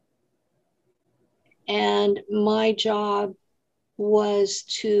 And my job was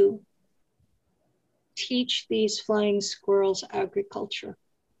to teach these flying squirrels agriculture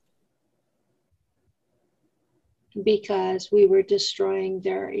because we were destroying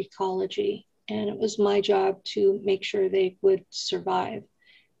their ecology and it was my job to make sure they would survive.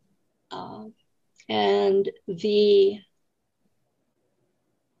 And the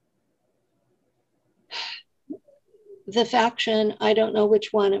faction, I don't know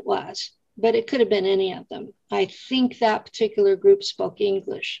which one it was, but it could have been any of them. I think that particular group spoke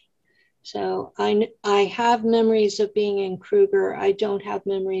English. So I have memories of being in Kruger. I don't have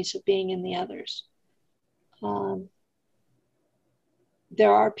memories of being in the others.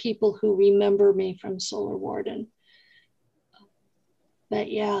 There are people who remember me from Solar Warden.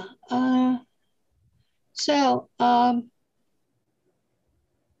 But yeah. So I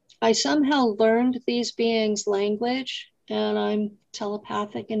somehow learned these beings' language, and I'm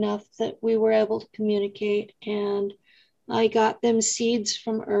telepathic enough that we were able to communicate. And I got them seeds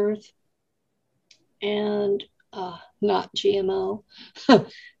from Earth and not GMO,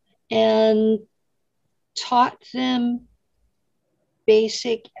 and taught them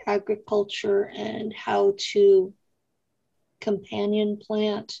basic agriculture and how to companion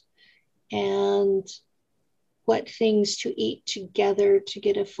plant and what things to eat together to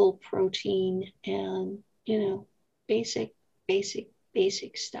get a full protein, and basic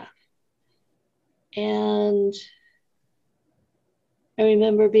stuff. And I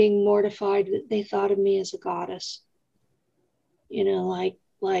remember being mortified that they thought of me as a goddess. Like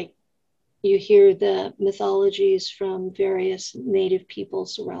you hear the mythologies from various native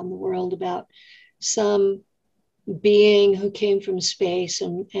peoples around the world about some being who came from space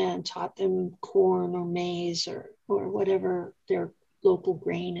and taught them corn or maize or whatever their local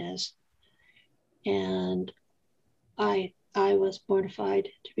grain is. And I was mortified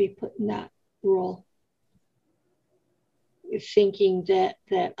to be put in that role, thinking that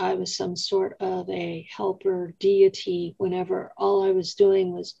I was some sort of a helper deity, whenever all I was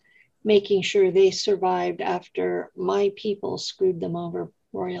doing was making sure they survived after my people screwed them over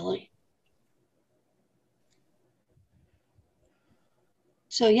royally.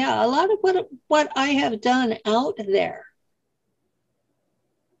 So yeah, a lot of what I have done out there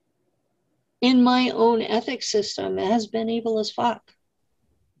in my own ethics system has been evil as fuck.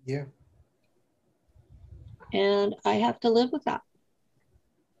 Yeah. And I have to live with that.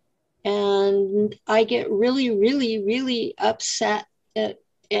 And I get really, really, really upset. It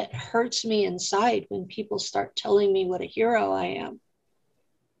hurts me inside when people start telling me what a hero I am.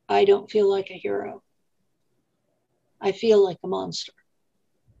 I don't feel like a hero. I feel like a monster.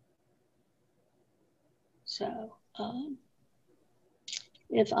 So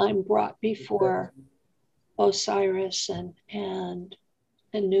if I'm brought before Osiris and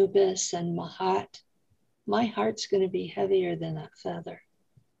Anubis and Mahat, my heart's going to be heavier than that feather.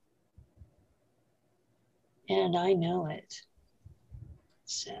 And I know it.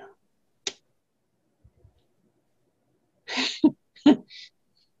 So.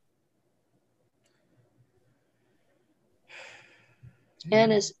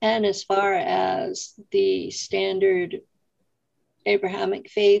 And as far as the standard Abrahamic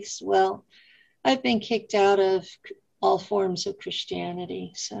faiths, well, I've been kicked out of all forms of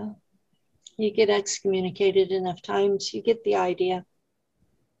Christianity. So you get excommunicated enough times, you get the idea.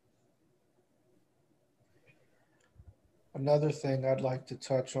 Another thing I'd like to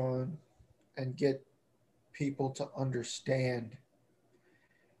touch on and get people to understand,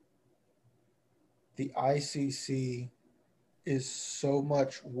 the ICC is so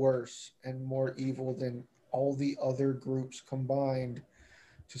much worse and more evil than all the other groups combined,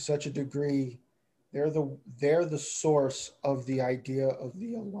 to such a degree they're the source of the idea of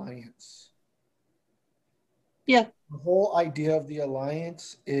the alliance. Yeah. The whole idea of the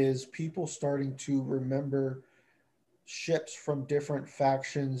alliance is people starting to remember ships from different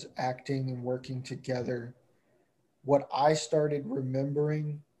factions acting and working together. What I started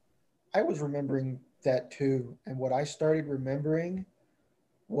remembering, I was remembering that too. And what I started remembering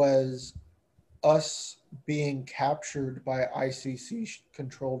was us being captured by ICC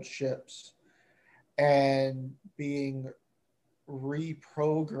controlled ships and being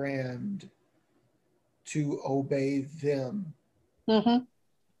reprogrammed to obey them. Mm-hmm.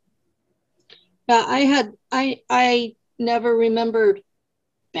 I never remembered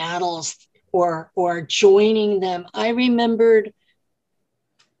battles or joining them. I remembered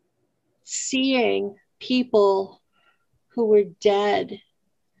seeing people who were dead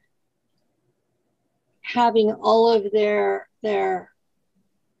having all of their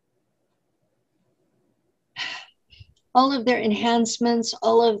enhancements,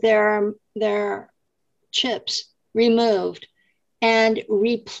 all of their chips removed and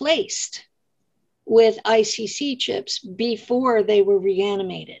replaced with ICC chips before they were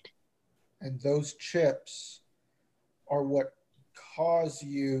reanimated. And those chips are what cause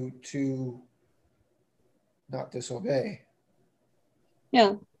you to not disobey.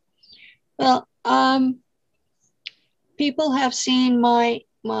 Yeah. Well, people have seen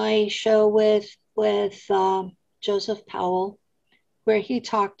my show with Joseph Powell, where he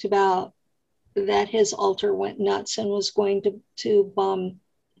talked about that his altar went nuts and was going to bomb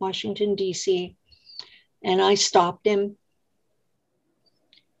Washington, D.C. And I stopped him.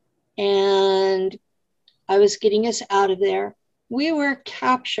 And I was getting us out of there. We were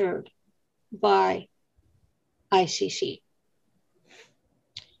captured by ICC.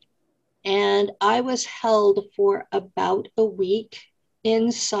 And I was held for about a week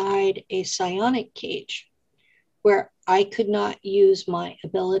inside a psionic cage where I could not use my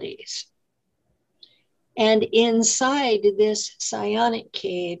abilities. And inside this psionic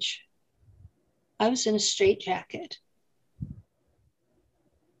cage, I was in a straitjacket.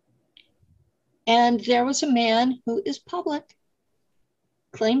 And there was a man who is public,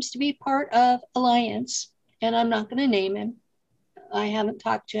 claims to be part of Alliance, and I'm not going to name him. I haven't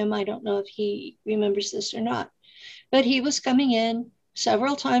talked to him. I don't know if he remembers this or not. But he was coming in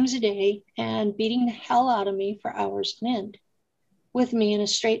several times a day and beating the hell out of me for hours on end, with me in a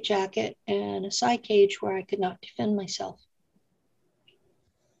straitjacket and a psi cage where I could not defend myself.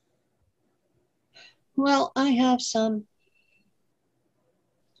 Well, I have some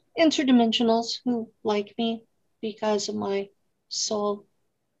interdimensionals who like me because of my soul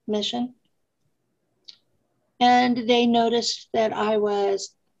mission. And they noticed that I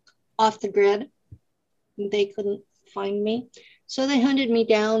was off the grid. They couldn't find me. So they hunted me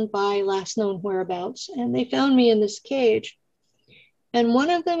down by last known whereabouts, and they found me in this cage. And one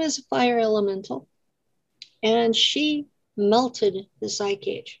of them is a fire elemental, and she melted the psi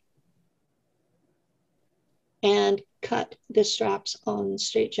cage and cut the straps on the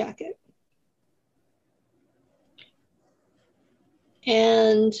straitjacket.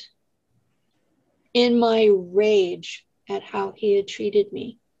 And in my rage at how he had treated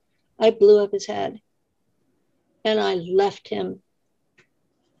me, I blew up his head and I left him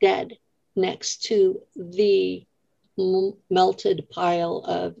dead next to the melted pile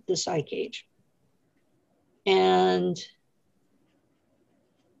of the psi cage. And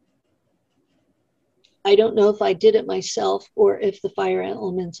I don't know if I did it myself or if the fire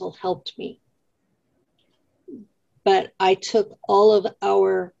elemental helped me. But I took all of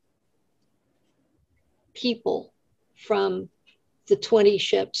our people from the 20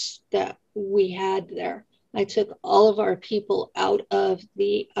 ships that we had there. I took all of our people out of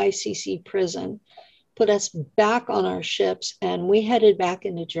the ICC prison, put us back on our ships, and we headed back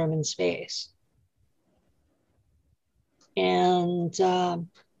into German space. And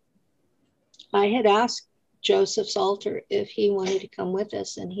I had asked Joseph's altar if he wanted to come with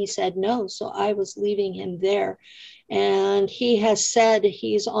us, and he said no. So I was leaving him there. And he has said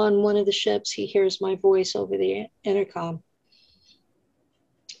he's on one of the ships. He hears my voice over the intercom.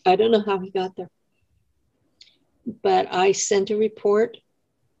 I don't know how he got there, but I sent a report,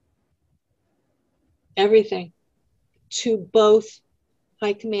 everything, to both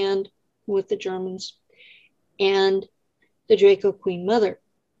High Command with the Germans and the Draco Queen Mother.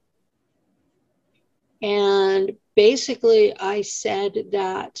 And basically, I said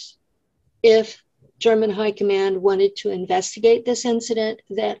that if German High Command wanted to investigate this incident,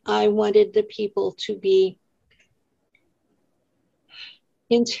 that I wanted the people to be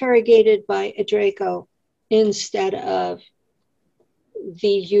interrogated by a Draco instead of the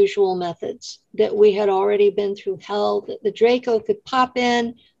usual methods, that we had already been through hell, that the Draco could pop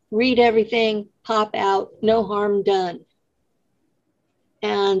in, read everything, pop out, no harm done,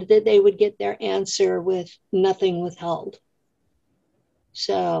 and that they would get their answer with nothing withheld.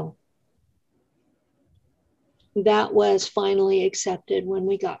 So that was finally accepted when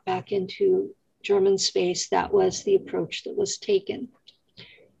we got back into German space. That was the approach that was taken.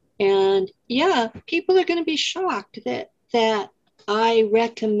 And yeah, people are going to be shocked that I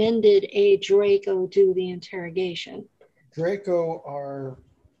recommended a Draco do the interrogation. Draco are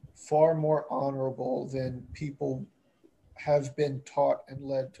far more honorable than people have been taught and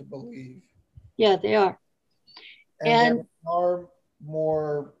led to believe. Yeah, they are. And they are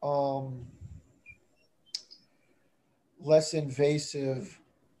more less invasive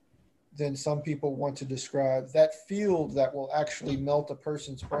than some people want to describe. That field that will actually melt a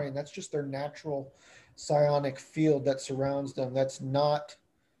person's brain, that's just their natural psionic field that surrounds them. That's not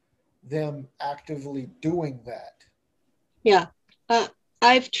them actively doing that. Yeah.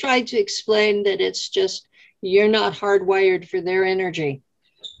 I've tried to explain that it's just you're not hardwired for their energy.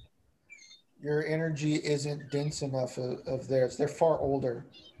 Your energy isn't dense enough of theirs. They're far older.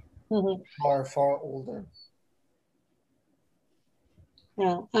 Mm-hmm. Far older.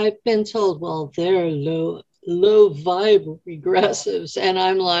 Yeah, I've been told, well, they're low low vibe regressives. And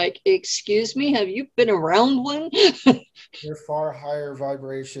I'm like, excuse me, have you been around one? They're far higher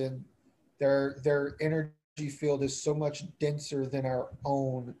vibration. Their energy field is so much denser than our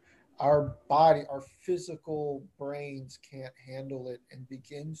own. Our body, our physical brains can't handle it and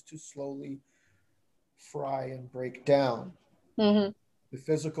begins to slowly fry and break down. Mm-hmm. The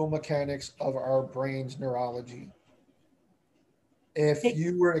physical mechanics of our brain's neurology. If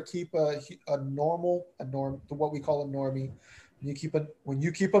you were to keep a norm, what we call a normie, when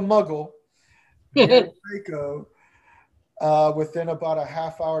you keep a muggle near Draco, within about a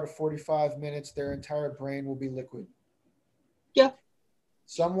half hour to 45 minutes, their entire brain will be liquid. Yeah.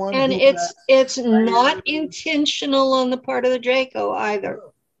 Someone And who it's has not intentional on the part of the Draco either.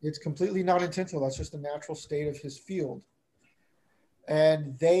 it's completely not intentional. That's just the natural state of his field,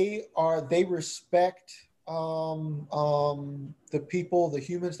 and they respect the people, the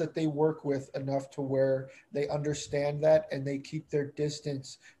humans that they work with enough to where they understand that and they keep their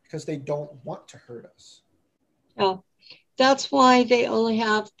distance because they don't want to hurt us. Oh, that's why they only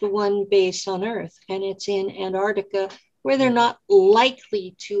have the one base on Earth, and it's in Antarctica, where they're not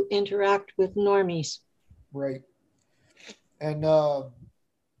likely to interact with normies. Right. And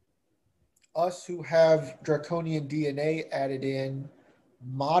us who have draconian DNA added in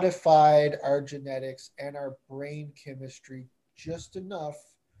modified our genetics and our brain chemistry just enough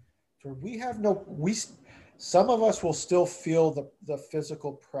for we have no we some of us will still feel the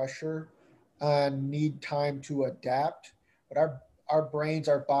physical pressure and need time to adapt, but our brains,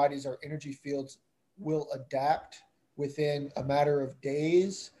 our bodies, our energy fields will adapt within a matter of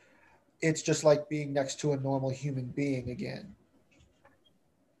days. It's just like being next to a normal human being again.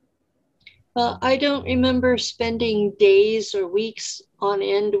 I don't remember spending days or weeks on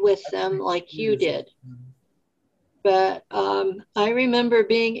end with I've them spent like you years. did. But I remember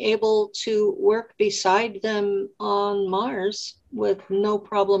being able to work beside them on Mars with no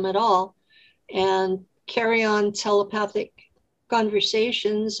problem at all and carry on telepathic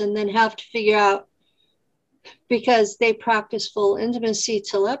conversations and then have to figure out, because they practice full intimacy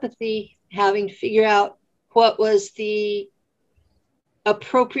telepathy, having to figure out what was the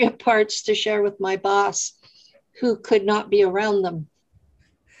appropriate parts to share with my boss who could not be around them.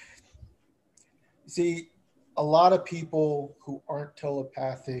 See, a lot of people who aren't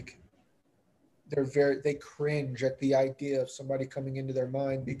telepathic, they cringe at the idea of somebody coming into their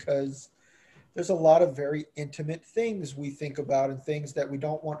mind because there's a lot of very intimate things we think about and things that we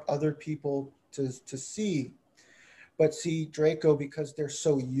don't want other people to see. But see, Draco, because they're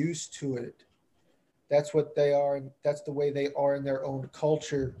so used to it, that's what they are, and that's the way they are in their own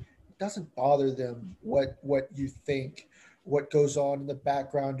culture. It doesn't bother them what you think, what goes on in the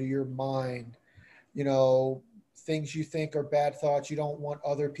background of your mind. You know, things you think are bad thoughts you don't want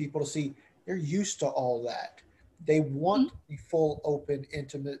other people to see. They're used to all that. They want a full, open,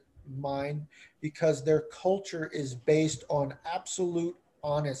 intimate mind because their culture is based on absolute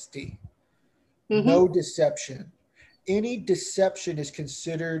honesty, Mm-hmm. no deception. Any deception is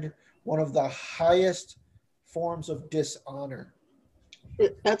considered one of the highest forms of dishonor.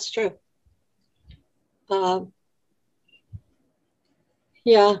 That's true. Um,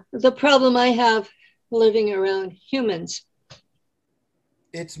 yeah, the problem I have living around humans.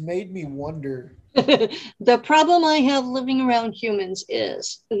 It's made me wonder. The problem I have living around humans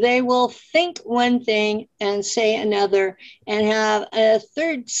is they will think one thing and say another and have a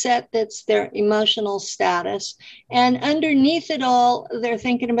third set that's their emotional status. And underneath it all, they're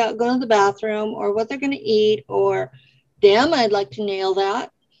thinking about going to the bathroom or what they're going to eat or, damn, I'd like to nail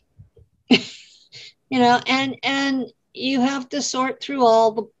that. And you have to sort through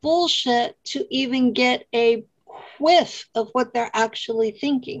all the bullshit to even get a whiff of what they're actually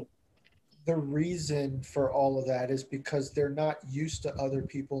thinking. The reason for all of that is because they're not used to other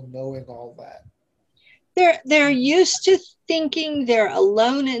people knowing all that. They're used to thinking they're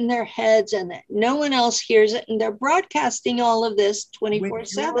alone in their heads and that no one else hears it, and they're broadcasting all of this When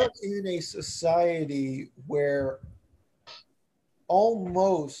 24/7. you're in a society where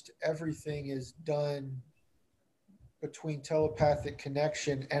almost everything is done between telepathic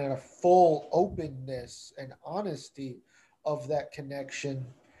connection and a full openness and honesty of that connection,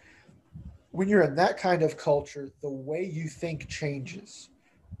 when you're in that kind of culture, the way you think changes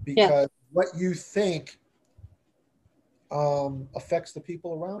Yeah, because what you think affects the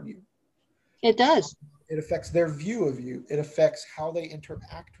people around you. it does. It affects their view of you. It affects how they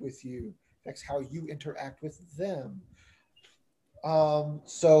interact with you. It affects how you interact with them.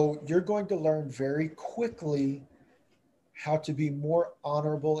 So you're going to learn very quickly how to be more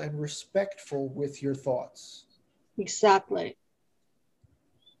honorable and respectful with your thoughts. Exactly.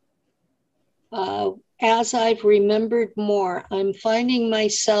 As I've remembered more, I'm finding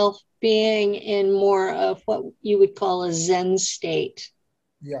myself being in more of what you would call a Zen state,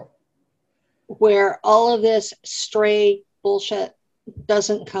 Yeah. where all of this stray bullshit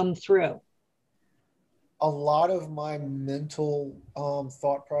doesn't come through. A lot of my mental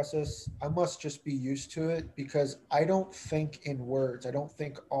thought process, I must just be used to it because I don't think in words. I don't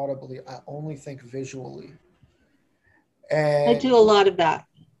think audibly. I only think visually. I And do a lot of that.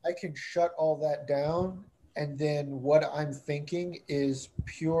 I can shut all that down. And then what I'm thinking is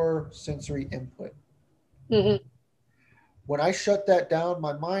pure sensory input. Mm-hmm. When I shut that down,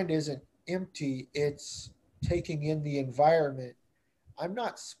 my mind isn't empty, it's taking in the environment. I'm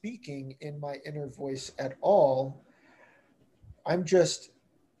not speaking in my inner voice at all. I'm just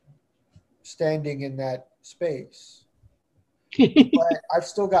standing in that space. But I've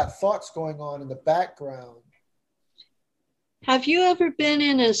still got thoughts going on in the background. Have you ever been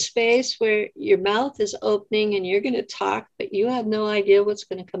in a space where your mouth is opening and you're going to talk, but you have no idea what's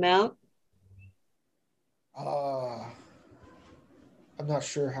going to come out? Uh, I'm not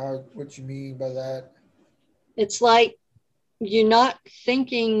sure how what you mean by that. It's like you're not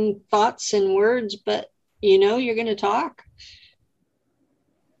thinking thoughts and words, but you know you're going to talk.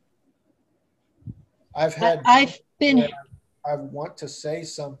 I've had I've been, where I want to say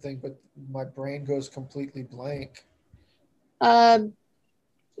something, but my brain goes completely blank. uh,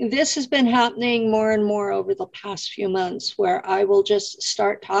 this has been happening more and more over the past few months where I will just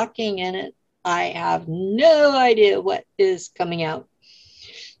start talking and I have no idea what is coming out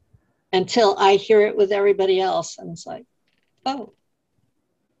until I hear it with everybody else. And it's like, oh,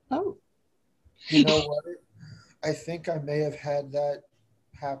 oh. You know what? I think I may have had that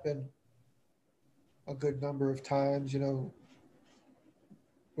happen a good number of times,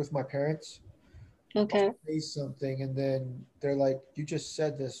 with my parents. I'll Okay. say something and then they're like, "You just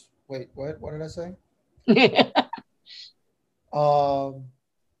said this. Wait, what? What did I say?" Um,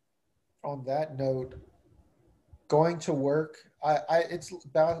 on that note, going to work, it's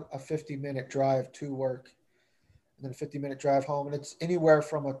about a 50-minute drive to work and then a 50-minute drive home. And it's anywhere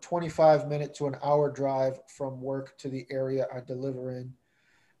from a 25-minute to an hour drive from work to the area I deliver in.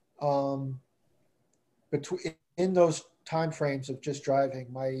 Um, between in those time frames of just driving,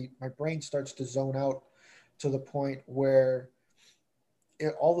 my brain starts to zone out to the point where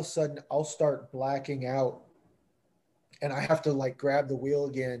all of a sudden I'll start blacking out and I have to like grab the wheel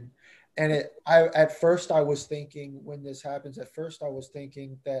again. And I at first I was thinking when this happens, at first I was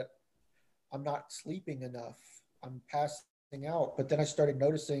thinking that I'm not sleeping enough. I'm passing out. But then I started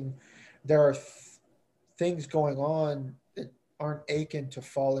noticing there are things going on that aren't akin to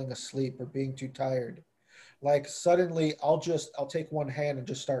falling asleep or being too tired. Like suddenly I'll take one hand and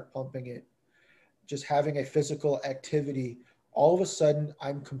just start pumping it, just having a physical activity. All of a sudden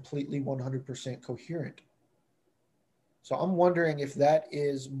I'm completely 100% coherent. So I'm wondering if that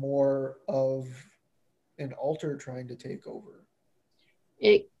is more of an alter trying to take over.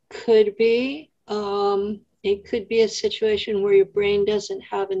 It could be. It could be a situation where your brain doesn't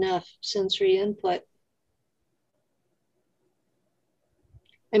have enough sensory input.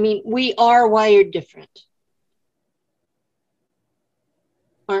 I mean, we are wired different,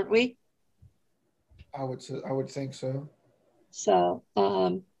 aren't we? I would think so. So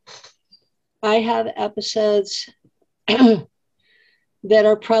I have episodes that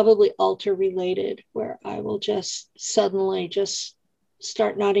are probably alter related where I will just suddenly just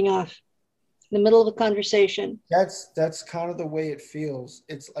start nodding off in the middle of a conversation. That's kind of the way it feels.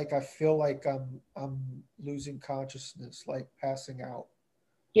 It's like I feel like I'm losing consciousness, like passing out.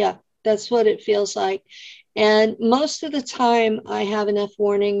 Yeah, that's what it feels like. And most of the time, I have enough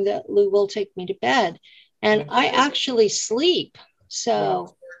warning that Lou will take me to bed. And When I I actually sleep. when I So,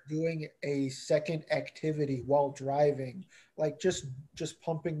 start doing a second activity while driving, like just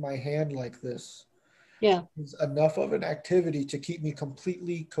pumping my hand like this yeah. is enough of an activity to keep me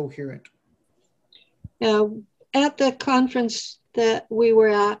completely coherent. Now, at the conference that we were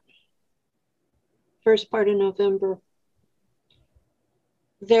at, first part of November,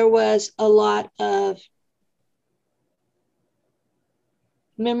 there was a lot of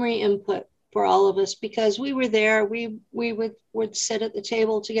memory input for all of us because we were there. We would sit at the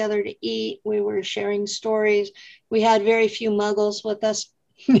table together to eat. We were sharing stories. We had very few muggles with us.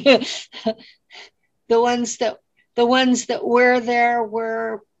 the ones that the ones that were there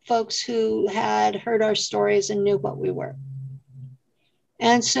were folks who had heard our stories and knew what we were.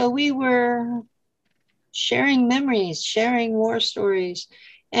 And so we were sharing memories, sharing war stories.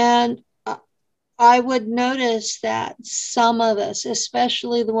 And I would notice that some of us,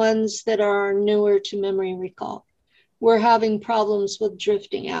 especially the ones that are newer to memory recall, were having problems with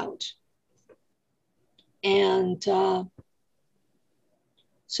drifting out. And so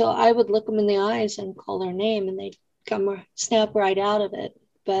I would look them in the eyes and call their name, and they'd snap right out of it.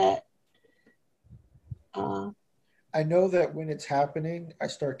 But I know that when it's happening, I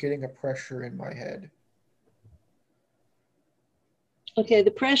start getting a pressure in my head. okay,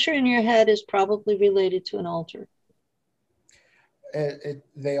 the pressure in your head is probably related to an altar.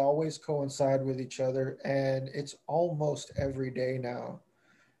 They always coincide with each other, and it's almost every day now.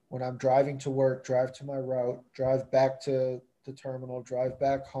 When I'm driving to work, drive to my route, drive back to the terminal, drive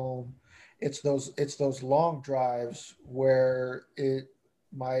back home. It's those long drives where it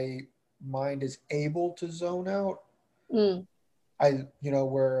my mind is able to zone out. Mm,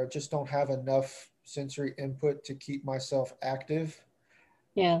 Where I just don't have enough sensory input to keep myself active.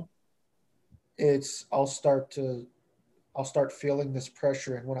 yeah, It's I'll start feeling this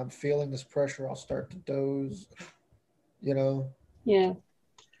pressure, and when I'm feeling this pressure, I'll start to doze. You know, yeah.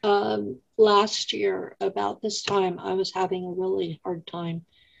 Last year, about this time, I was having a really hard time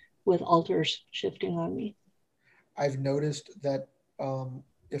with altars shifting on me. I've noticed that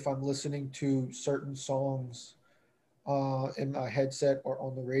if I'm listening to certain songs in my headset or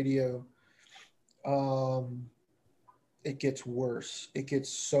on the radio, um, it gets worse. It gets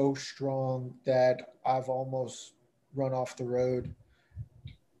so strong that I've almost run off the road.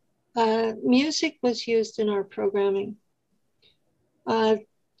 Music was used in our programming. Uh,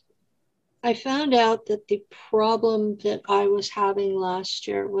 I found out that the problem that I was having last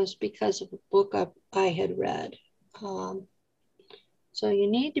year was because of a book I had read. Um, so you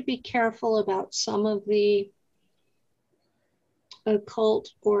need to be careful about some of the occult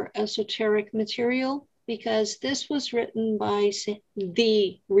or esoteric material because this was written by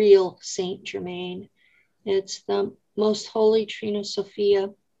the real Saint Germain. It's the Most Holy Trina Sophia.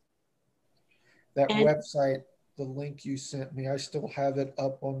 That And website, the link you sent me, I still have it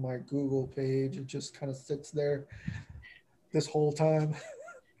up on my Google page. It just kind of sits there this whole time.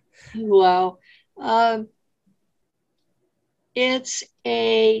 wow, um, it's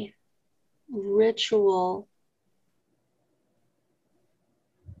a ritual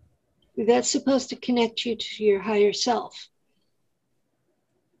that's supposed to connect you to your higher self.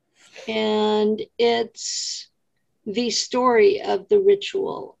 And it's the story of the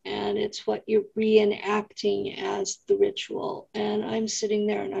ritual, and it's what you're reenacting as the ritual. And I'm sitting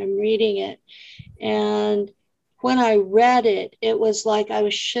there and I'm reading it. And when I read it, it was like I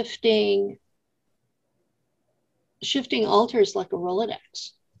was shifting altars like a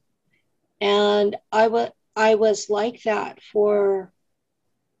Rolodex. And I was like that for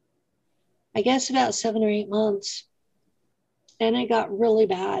I guess about 7 or 8 months, and it got really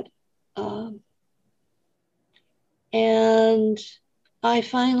bad. Um, and I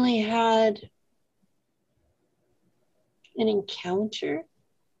finally had an encounter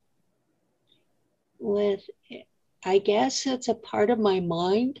with, I guess it's a part of my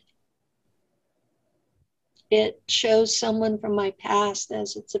mind. It shows someone from my past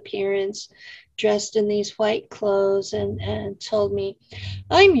as its appearance, dressed in these white clothes, and told me,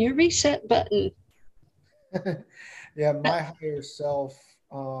 I'm your reset button. Yeah, my higher self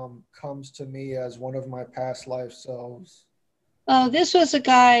comes to me as one of my past life selves. Oh, this was a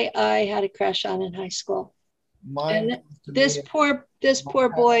guy I had a crush on in high school. Mine And comes to this me. My poor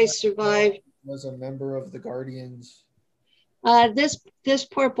past boy life self survived. was a member of the Guardians. This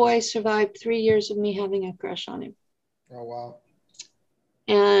poor boy survived 3 years of me having a crush on him. Oh wow.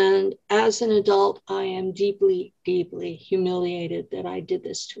 And as an adult, I am deeply, deeply humiliated that I did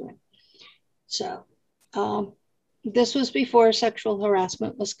this to him. So, um, this was before sexual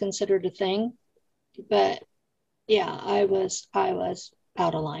harassment was considered a thing, but yeah, I was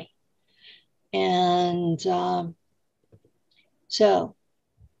out of line, and so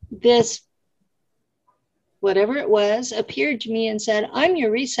this whatever it was appeared to me and said, I'm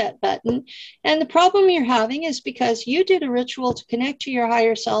your reset button. And the problem you're having is because you did a ritual to connect to your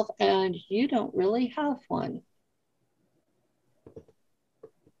higher self and you don't really have one.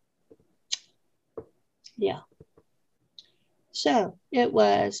 Yeah. So it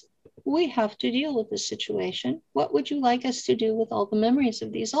was, we have to deal with this situation. What would you like us to do with all the memories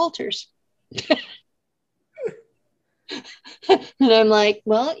of these altars? And I'm like,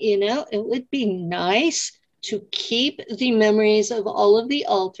 well, it would be nice to keep the memories of all of the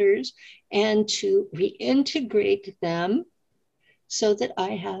altars and to reintegrate them so that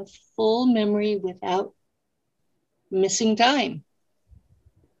I have full memory without missing time.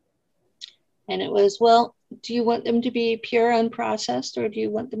 And it was, well, do you want them to be pure unprocessed or do you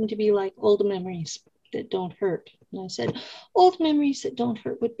want them to be like old memories that don't hurt? And I said, old memories that don't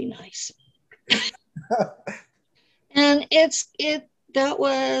hurt would be nice. And that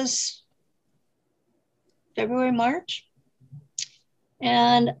was February, March.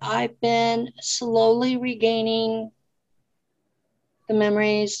 And I've been slowly regaining the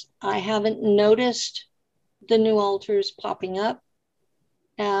memories. I haven't noticed the new alters popping up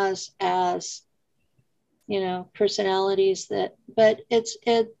as personalities that, but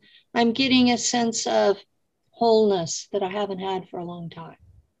I'm getting a sense of wholeness that I haven't had for a long time.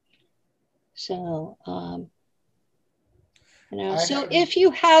 So so if you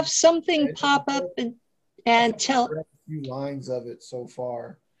have something pop up and tell, read a few lines of it so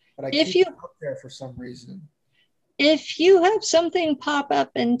far, but I keep it up there for some reason. If you have something pop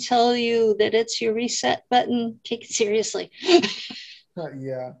up and tell you that it's your reset button, take it seriously.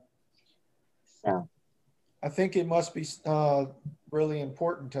 Yeah. So I think it must be really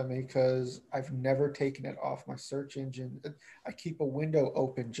important to me because I've never taken it off my search engine. I keep a window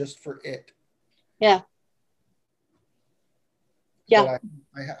open just for it. Yeah. Yeah.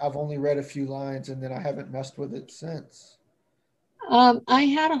 I've only read a few lines and then I haven't messed with it since. I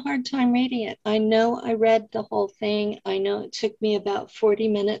had a hard time reading it. I know I read the whole thing. I know it took me about 40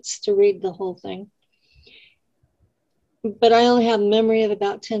 minutes to read the whole thing, but I only have memory of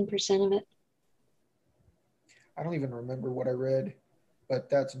about 10% of it. I don't even remember what I read, but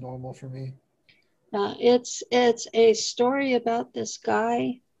that's normal for me. It's a story about this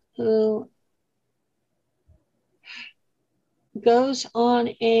guy who goes on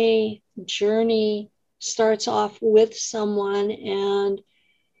a journey, starts off with someone and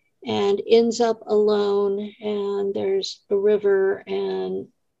ends up alone, and there's a river and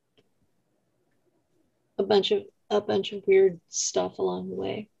a bunch of weird stuff along the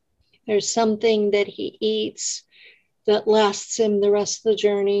way. There's something that he eats that lasts him the rest of the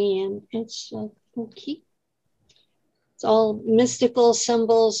journey, and it's it's all mystical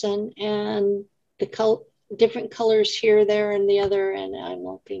symbols and the different colors here, there, and the other. And I'm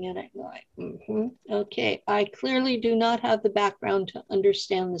looking at it like, okay, I clearly do not have the background to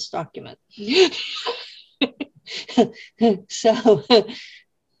understand this document. So,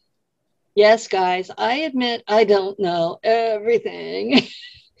 yes, guys, I admit I don't know everything.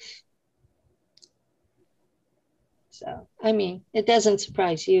 So, I mean, it doesn't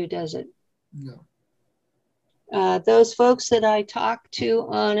surprise you, does it? No. Those folks that I talk to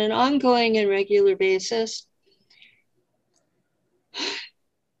on an ongoing and regular basis,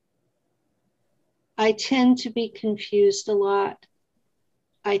 I tend to be confused a lot.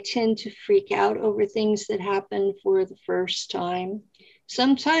 I tend to freak out over things that happen for the first time.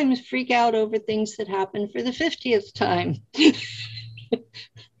 Sometimes freak out over things that happen for the 50th time.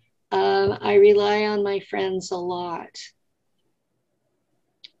 I rely on my friends a lot.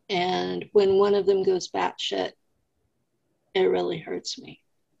 And when one of them goes batshit, it really hurts me.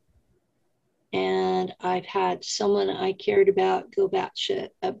 And I've had someone I cared about go batshit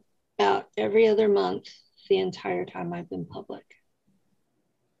about every other month the entire time I've been public.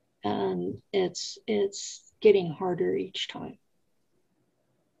 And it's getting harder each time.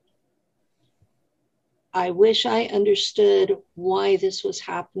 I wish I understood why this was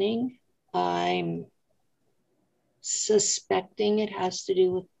happening. I'm suspecting it has to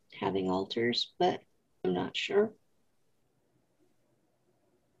do with having alters, but I'm not sure.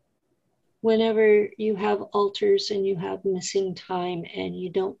 Whenever you have alters and you have missing time and you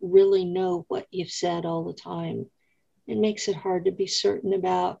don't really know what you've said all the time, it makes it hard to be certain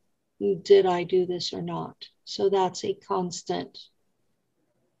about, did I do this or not? So that's a constant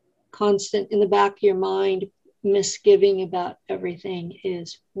in the back of your mind, misgiving about everything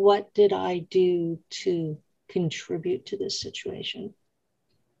is, what did I do to contribute to this situation?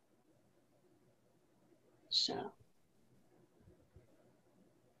 So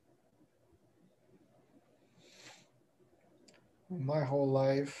My whole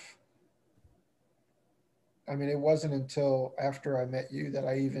life, I mean, it wasn't until after I met you that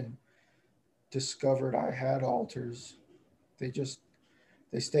I even discovered I had alters. They just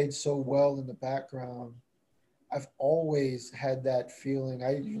they stayed so well in the background. I've always had that feeling.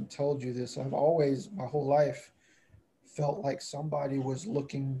 I even told you this. I've always, my whole life, felt like somebody was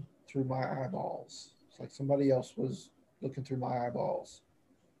looking through my eyeballs. It's like somebody else was looking through my eyeballs.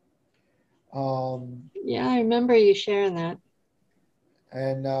 Yeah, I remember you sharing that.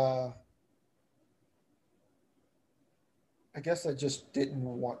 And I guess I just didn't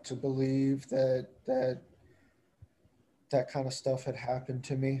want to believe that kind of stuff had happened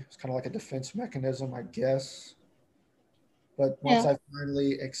to me. It's kind of like a defense mechanism, I guess. But once Yeah. I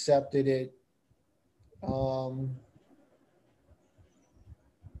finally accepted it, um,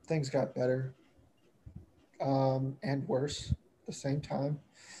 things got better and worse at the same time.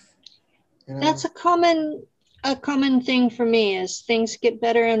 You know, That's a common a common thing for me is things get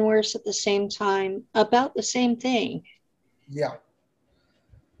better and worse at the same time about the same thing. Yeah.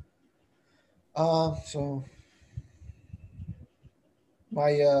 So my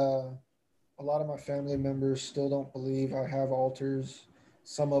a lot of my family members still don't believe I have alters.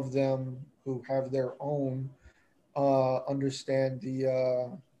 Some of them who have their own understand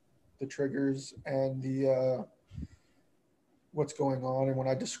the triggers and the what's going on. And when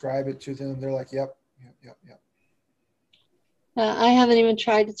I describe it to them, they're like, "Yep, yep, yep, yep." I haven't even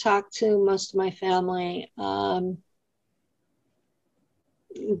tried to talk to most of my family.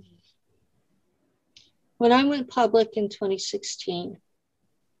 When I went public in 2016,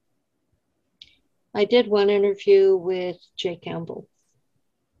 I did one interview with Jay Campbell.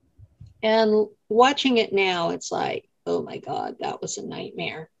 And watching it now, it's like, oh my God, that was a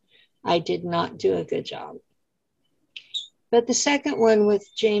nightmare. I did not do a good job. But the second one with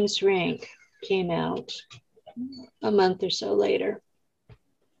James Rank came out a month or so later.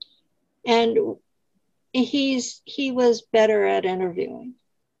 And he was better at interviewing.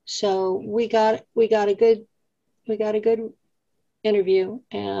 So we got a good interview,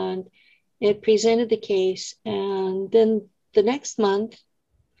 and it presented the case. And then the next month,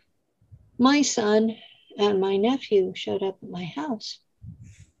 my son and my nephew showed up at my house.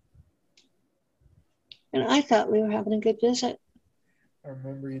 And I thought we were having a good visit. I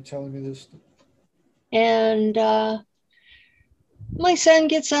remember you telling me this. And my son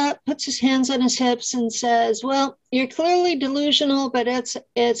gets up, puts his hands on his hips, and says, "Well, you're clearly delusional, but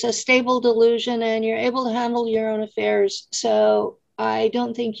it's a stable delusion, and you're able to handle your own affairs. So I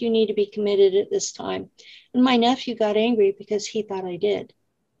don't think you need to be committed at this time." And my nephew got angry because he thought I did.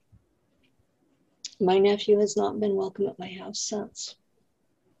 My nephew has not been welcome at my house since.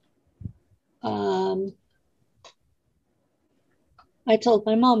 I told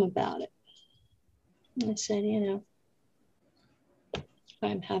my mom about it. I said,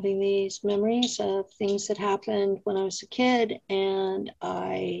 I'm having these memories of things that happened when I was a kid, and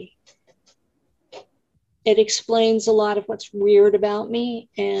it explains a lot of what's weird about me.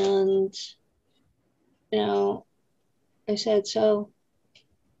 And, I said, so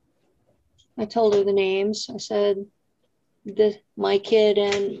I told her the names. I said, my kid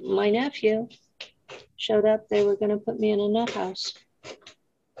and my nephew showed up. They were going to put me in a nut house.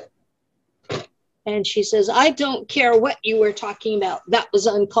 And she says, "I don't care what you were talking about. That was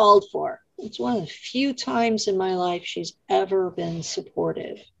uncalled for." It's one of the few times in my life she's ever been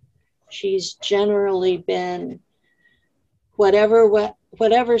supportive. She's generally been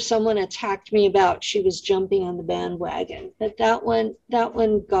whatever someone attacked me about, she was jumping on the bandwagon. But that one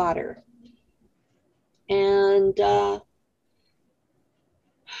got her. And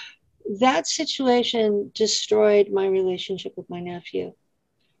that situation destroyed my relationship with my nephew.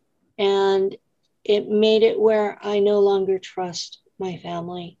 And it made it where I no longer trust my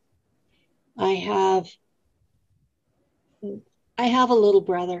family. I have a little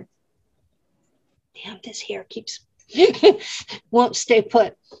brother. Damn, this hair keeps won't stay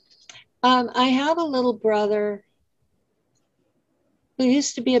put. I have a little brother who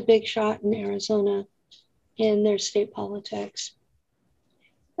used to be a big shot in Arizona in their state politics,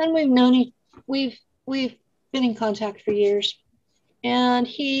 and we've been in contact for years. And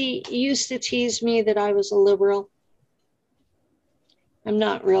he used to tease me that I was a liberal. I'm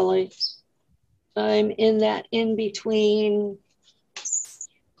not really. I'm in that in between.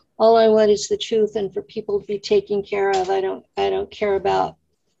 All I want is the truth, and for people to be taken care of. I don't care about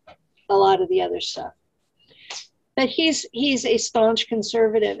a lot of the other stuff. But he's a staunch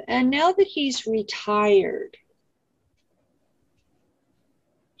conservative, and now that he's retired,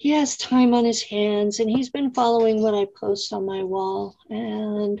 he has time on his hands, and he's been following what I post on my wall,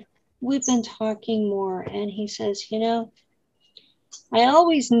 and we've been talking more. And he says, I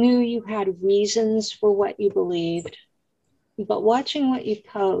always knew you had reasons for what you believed, but watching what you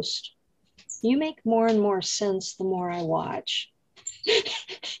post, you make more and more sense the more I watch.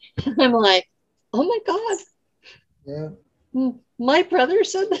 I'm like, oh my God. Yeah. My brother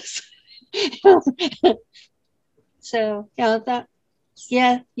said this. So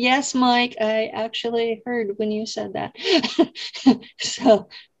yes, Mike, I actually heard when you said that. So,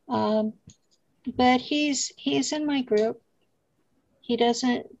 but he's in my group. He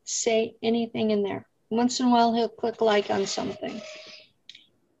doesn't say anything in there. Once in a while, he'll click like on something.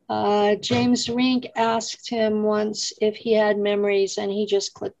 James Rink asked him once if he had memories, and he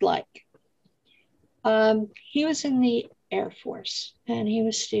just clicked like. He was in the Air Force, and he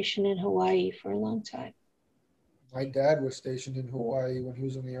was stationed in Hawaii for a long time. My dad was stationed in Hawaii when he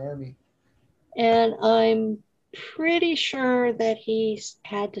was in the Army. And I'm pretty sure that he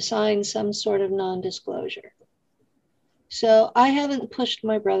had to sign some sort of non-disclosure. So I haven't pushed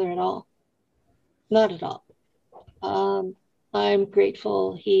my brother at all. Not at all. Um, I'm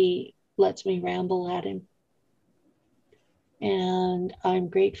grateful he lets me ramble at him. And I'm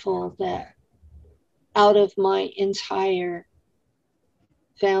grateful that out of my entire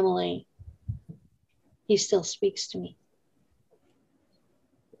family, he still speaks to me.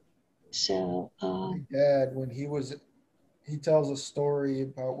 So, My dad, when he tells a story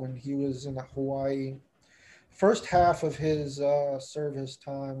about when he was in Hawaii. First half of his service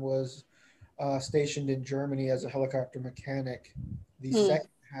time was stationed in Germany as a helicopter mechanic. The hmm, second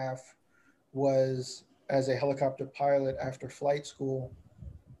half was as a helicopter pilot after flight school,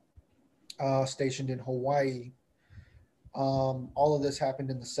 stationed in Hawaii. All of this happened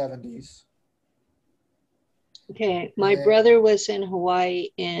in the 70s. okay, my And, brother was in Hawaii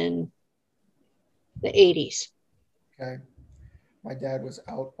in the 80s. okay, my dad was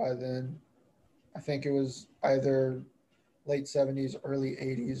out by then. I think it was either late 70s, early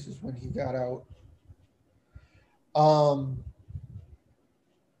 80s is when he got out. Um,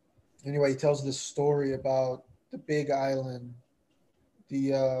 anyway, he tells this story about the Big Island,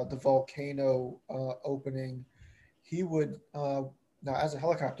 the volcano opening. He would now as a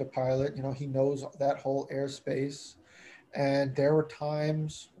helicopter pilot, he knows that whole airspace, and there were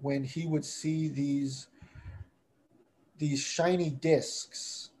times when he would see these shiny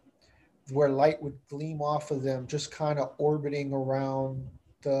discs where light would gleam off of them, just kind of orbiting around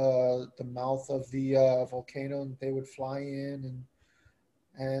the mouth of the volcano, and they would fly in,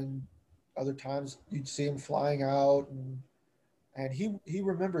 and other times you'd see him flying out, and he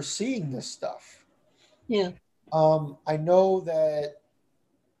remembers seeing this stuff. Yeah. I know that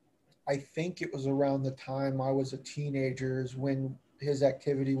I think it was around the time I was a teenager is when his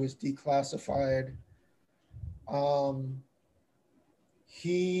activity was declassified. Um,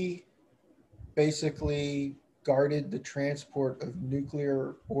 he basically guarded the transport of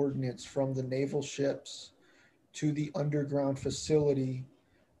nuclear ordnance from the naval ships to the underground facility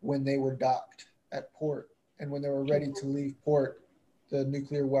when they were docked at port. And when they were ready to leave port, the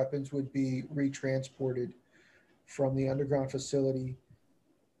nuclear weapons would be retransported from the underground facility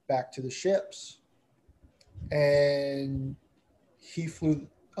back to the ships. And he flew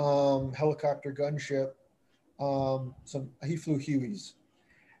helicopter gunship. He flew Hueys,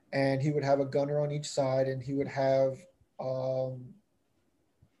 and he would have a gunner on each side, and he would have a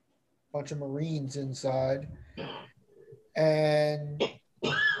bunch of Marines inside, and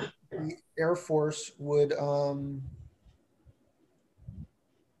the Air Force would um,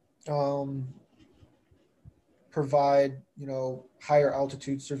 provide, higher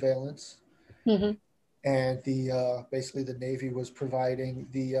altitude surveillance, Mm-hmm. and the basically the Navy was providing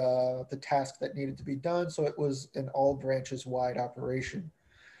the task that needed to be done. So it was an all branches wide operation.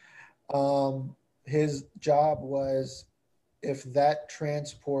 His job was, if that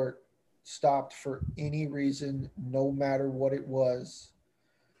transport stopped for any reason, no matter what it was,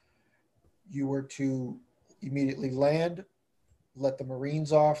 you were to immediately land, let the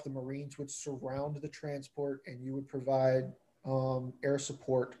Marines off. The Marines would surround the transport, and you would provide air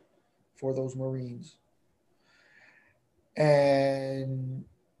support for those Marines. And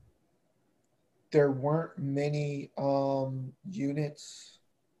there weren't many units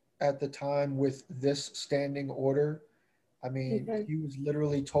at the time with this standing order. I mean, Okay. he was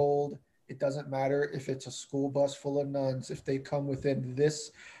literally told it doesn't matter if it's a school bus full of nuns, if they come within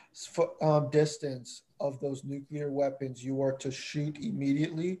this distance of those nuclear weapons, you are to shoot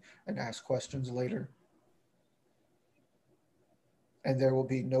immediately and ask questions later. And there will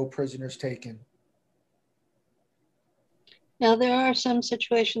be no prisoners taken. Now, there are some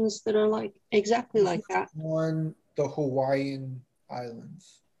situations that are like exactly This like was that. on the Hawaiian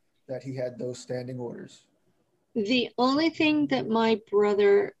Islands that he had those standing orders. The only thing that my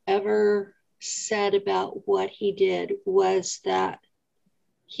brother ever said about what he did was that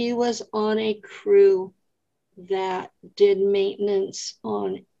he was on a crew that did maintenance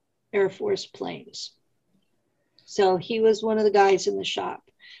on Air Force planes. So he was one of the guys in the shop.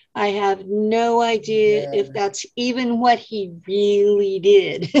 I have no idea if Dad, that's even what he really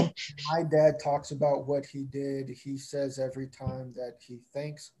did. my dad talks about what he did. He says every time that he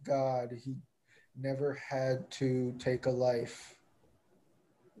thanks God he never had to take a life.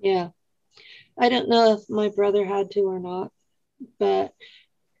 Yeah. I don't know if my brother had to or not, but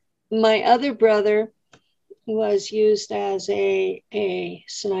my other brother was used as a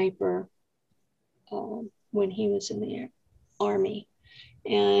sniper when he was in the army.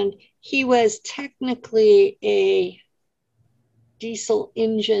 And he was technically a diesel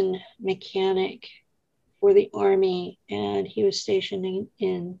engine mechanic for the army, and he was stationed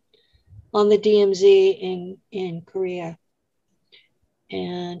in on the DMZ in Korea.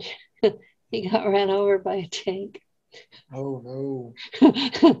 and he got ran over by a tank. Oh no.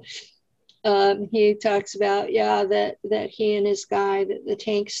 He talks about, yeah, that he and his guy, that the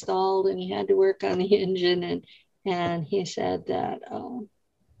tank stalled and he had to work on the engine, and he said that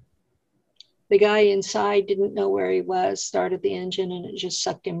the guy inside didn't know where he was, started the engine, and it just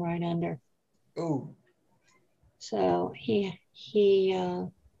sucked him right under. Oh. So he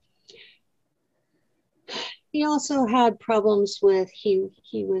also had problems with, he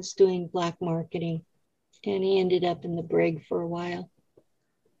was doing black marketing, and he ended up in the brig for a while.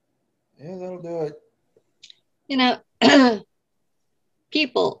 Yeah, that'll do it. You know,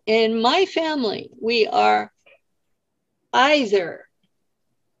 people in my family, we are either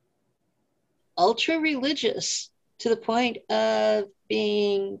ultra religious to the point of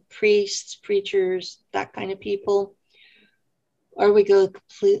being priests, preachers, that kind of people, or we go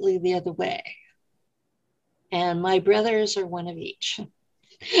completely the other way. And my brothers are one of each.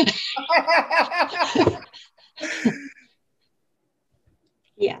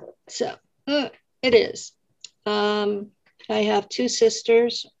 Yeah, so it is. I have two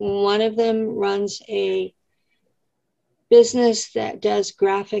sisters. One of them runs a business that does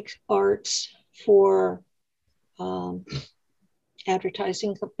graphic arts for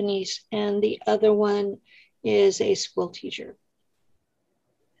advertising companies, and the other one is a school teacher.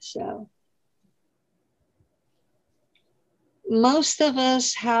 So most of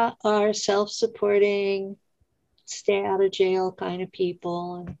us are self-supporting, stay out of jail kind of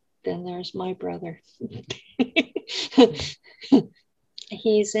people. And then there's my brother.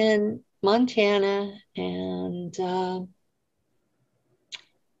 He's in Montana, and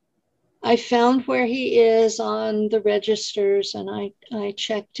I found where he is on the registers, and I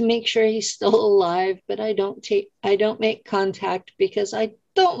checked to make sure he's still alive, but I don't make contact because I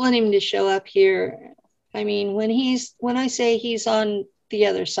don't want him to show up here. I mean, when I say he's on the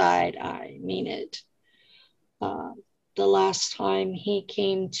other side, I mean it. The last time he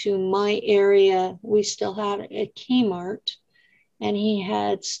came to my area, we still had a Kmart, and he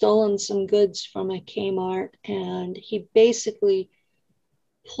had stolen some goods from a Kmart, and he basically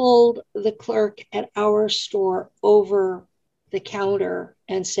pulled the clerk at our store over the counter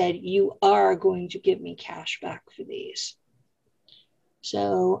and said, "You are going to give me cash back for these."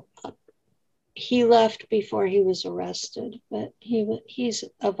 So he left before he was arrested, but he's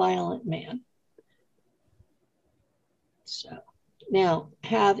a violent man. So now,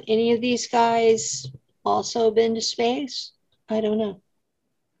 have any of these guys also been to space? I don't know.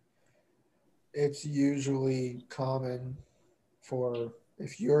 It's usually common for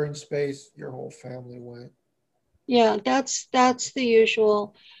if you're in space, your whole family went. Yeah, that's the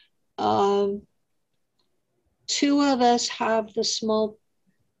usual. Two of us have the small,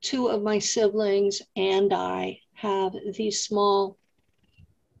 two of my siblings and I have these small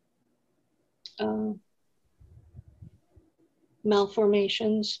uh,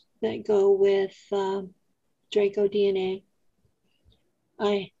 malformations that go with Draco DNA.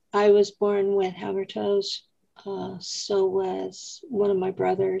 I was born with hammer toes. So was one of my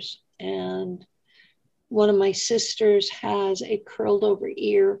brothers, and one of my sisters has a curled over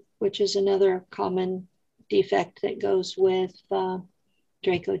ear, which is another common defect that goes with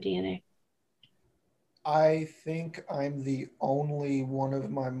Draco DNA. I think I'm the only one of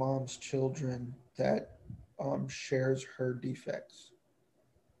my mom's children that shares her defects.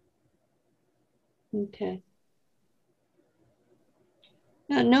 Okay.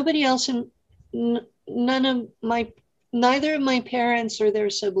 No, nobody else none of my, neither of my parents or their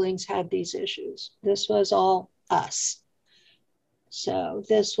siblings had these issues. This was all us. So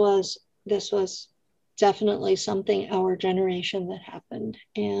this was definitely something our generation that happened,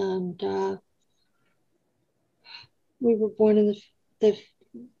 and we were born in the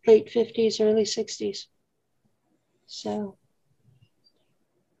late 50s, early 60s. So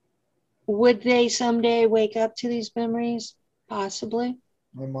would they someday wake up to these memories? Possibly.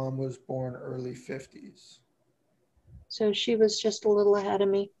 My mom was born early 50s So she was just a little ahead of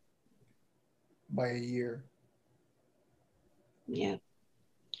me. by a year. Yeah.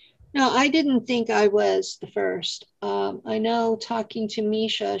 No, I didn't think I was the first. I know, talking to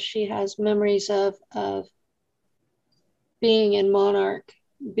Misha, she has memories of being in Monarch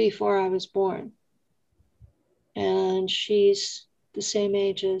before I was born. And she's the same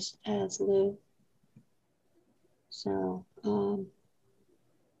age as Lou. So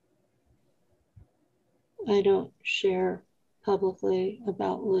I don't share publicly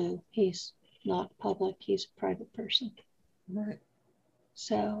about Lou. He's not public, he's a private person. Right.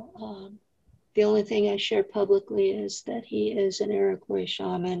 So the only thing I share publicly is that he is an Iroquois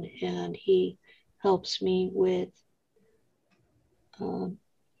shaman, and he helps me with um,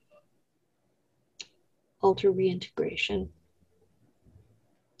 alter reintegration.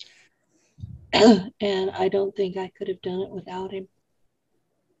 And I don't think I could have done it without him.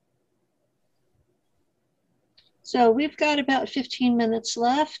 So we've got about 15 minutes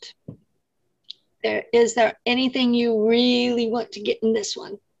left. Is there anything you really want to get in this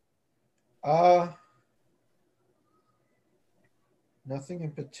one? Nothing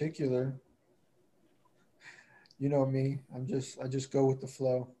in particular. You know me. I just go with the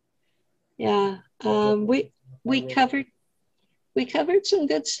flow. Yeah. We covered some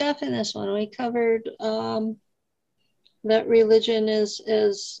good stuff in this one. We covered that religion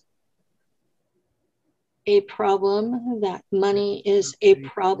is a problem, that money is a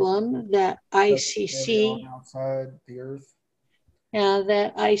problem, that ICC outside the earth.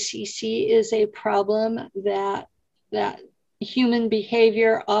 That ICC is a problem, that human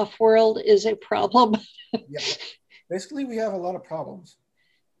behavior off-world is a problem. Yeah. Basically, we have a lot of problems.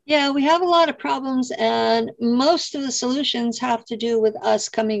 Yeah, we have a lot of problems, and most of the solutions have to do with us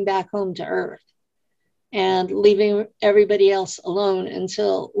coming back home to Earth and leaving everybody else alone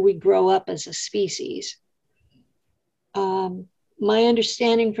until we grow up as a species. My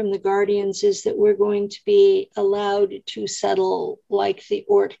understanding from the Guardians is that we're going to be allowed to settle like the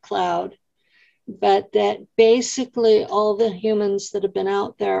Oort cloud, but that basically all the humans that have been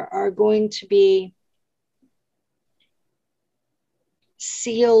out there are going to be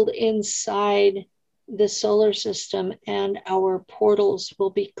sealed inside the solar system, and our portals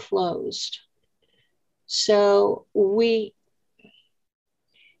will be closed. So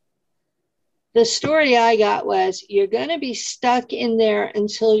the story I got was, you're going to be stuck in there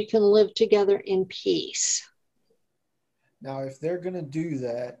until you can live together in peace. Now, if they're going to do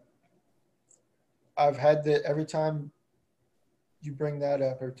that, I've had that every time you bring that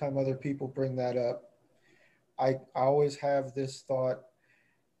up, every time other people bring that up, I always have this thought: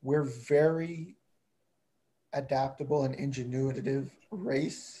 we're very adaptable and ingenuitive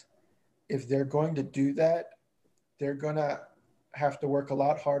race. If they're going to do that, they're going to have to work a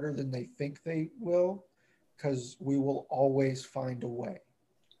lot harder than they think they will, because we will always find a way.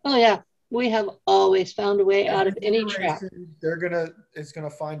 Oh yeah, we have always found a way out of any trap. It's gonna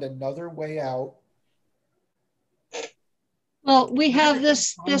find another way out. Well, we have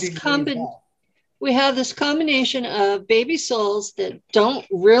this combination of baby souls that don't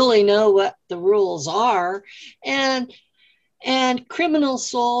really know what the rules are, and criminal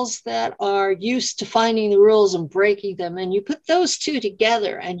souls that are used to finding the rules and breaking them. And you put those two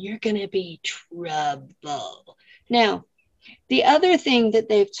together and you're going to be trouble. Now, the other thing that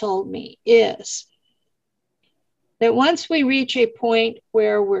they've told me is that once we reach a point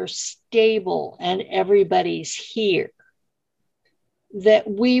where we're stable and everybody's here, that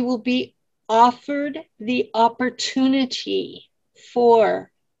we will be offered the opportunity for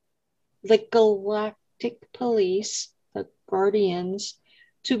the galactic police, the Guardians,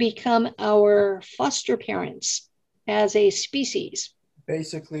 to become our foster parents as a species.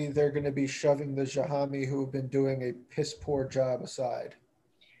 Basically, they're going to be shoving the Jahami, who have been doing a piss poor job, aside.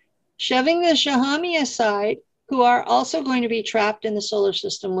 Shoving the Jahami aside, who are also going to be trapped in the solar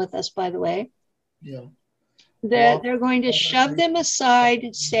system with us, by the way. Yeah. That they're going to shove them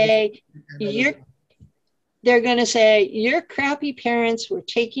aside, say, they're going to say, you're crappy parents, we're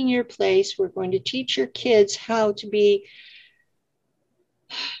taking your place, we're going to teach your kids how to be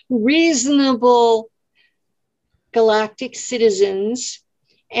reasonable galactic citizens,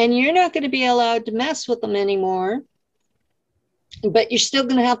 and you're not going to be allowed to mess with them anymore, but you're still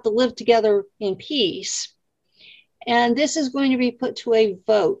going to have to live together in peace. And this is going to be put to a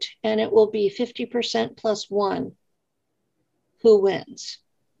vote, and it will be 50% plus one who wins.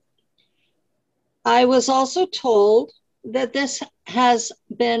 I was also told that this has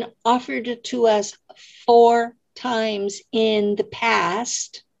been offered to us 4 times in the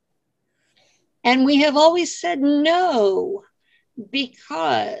past, and we have always said no,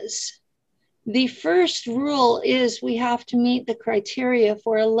 because the first rule is we have to meet the criteria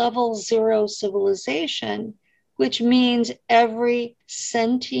for a level 0 civilization, which means every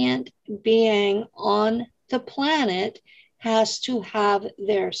sentient being on the planet has to have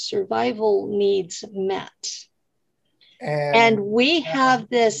their survival needs met. And we have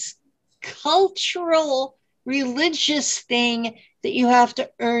this cultural, religious thing that you have to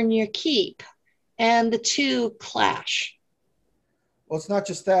earn your keep, and the two clash. Well, it's not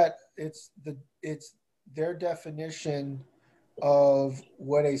just that. It's their definition of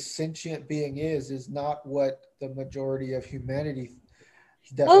what a sentient being is not what the majority of humanity.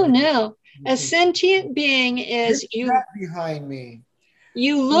 Oh no, a sentient being is you behind me.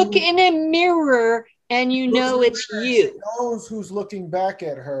 You look in a mirror and you know it's She you. knows who's looking back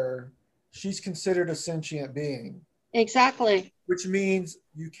at her. She's considered a sentient being, Exactly. which means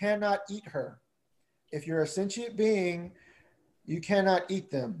you cannot eat her. If you're a sentient being, you cannot eat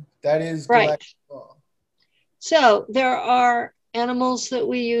them. That is Right. galactic law. So there are animals that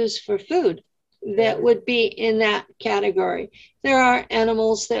we use for food that would be in that category. There are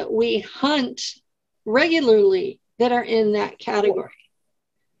animals that we hunt regularly that are in that category.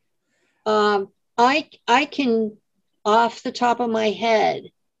 I can, off the top of my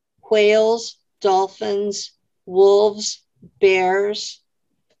head, whales, dolphins, wolves, bears,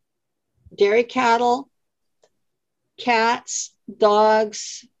 dairy cattle, cats,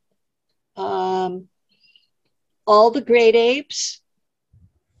 dogs, um, all the great apes,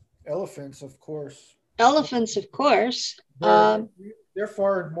 Elephants, of course. elephants, of course. They're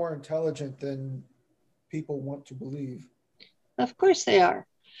far more intelligent than people want to believe. Of course they are.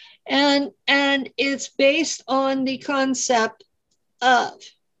 And it's based on the concept of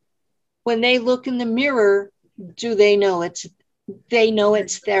when they look in the mirror, do they know it's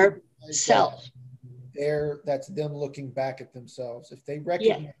their self? That's them looking back at themselves. If they Yeah.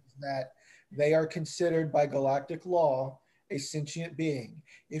 recognize that, they are considered by galactic law a sentient being.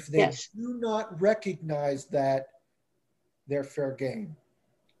 If they Yes. do not recognize that, they're fair game.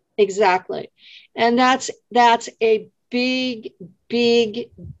 Exactly. And that's a big,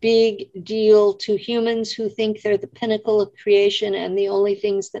 big, big deal to humans who think they're the pinnacle of creation and the only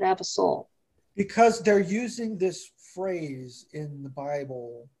things that have a soul. Because they're using this phrase in the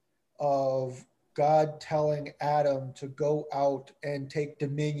Bible of God telling Adam to go out and take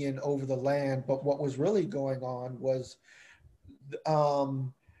dominion over the land. But what was really going on was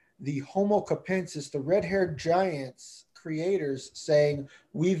um, the Homo capensis, the red haired giants creators, saying,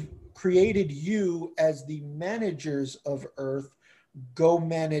 we've created you as the managers of Earth, go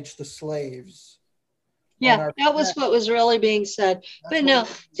manage the slaves. Yeah, that was what was really being said. But no,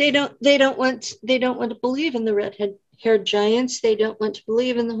 they don't want to believe in the red-haired giants. They don't want to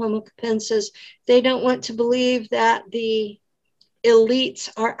believe in the Homo capensis. They don't want to believe that the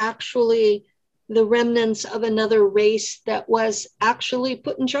elites are actually the remnants of another race that was actually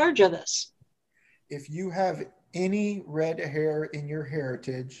put in charge of us. If you have any red hair in your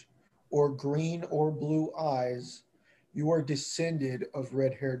heritage, or green or blue eyes, you are descended of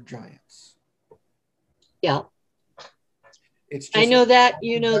red haired giants. Yeah. It's I just know that,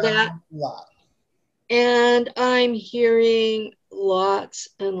 you know that. a lot. And I'm hearing lots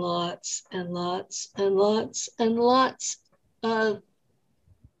and lots and lots and lots and lots of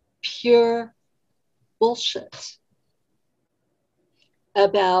pure bullshit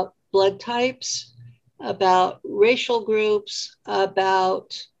about blood types, about racial groups,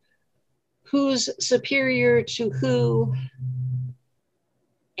 about who's superior to who.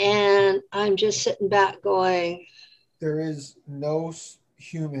 And I'm just sitting back going, There is no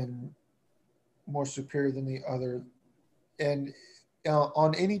human more superior than the other. And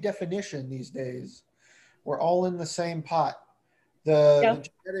on any definition these days, we're all in the same pot. The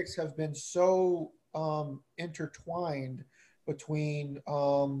genetics have been so intertwined between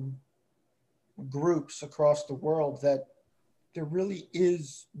groups across the world that there really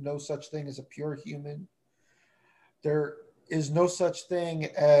is no such thing as a pure human. There is no such thing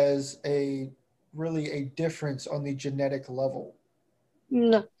as a difference on the genetic level.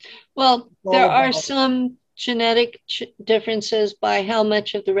 no. Well, there are some genetic differences by how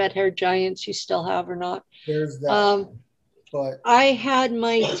much of the red-haired giants you still have or not. There's that. But I had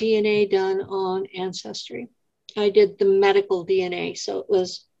my DNA done on Ancestry. I did the medical DNA, so it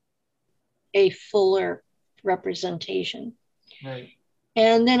was a fuller representation. right.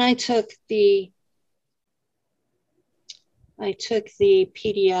 And then I took the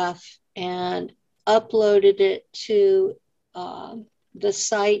PDF and uploaded it to the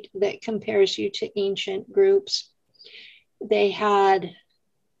site that compares you to ancient groups. They had,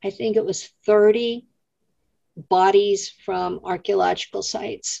 I think it was 30 bodies from archaeological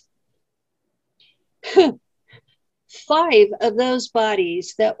sites. 5 of those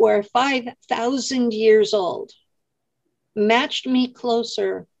bodies that were 5,000 years old matched me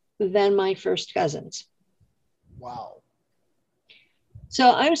closer than my first cousins. Wow. So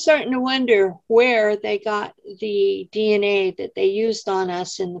I'm starting to wonder where they got the DNA that they used on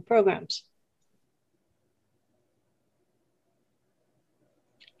us in the programs.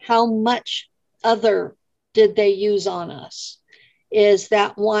 How much other did they use on us? Is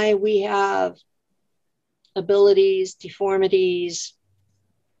that why we have abilities, deformities,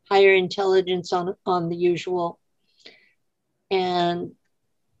 higher intelligence on the usual? And,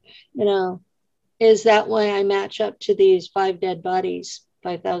 is that why I match up to these 5 dead bodies,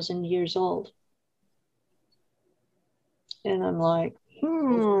 5,000 years old? And I'm like,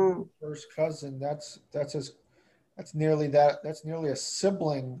 Those are hmm. first cousin. That's nearly that. That's nearly a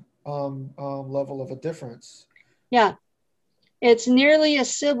sibling level of a difference. Yeah, it's nearly a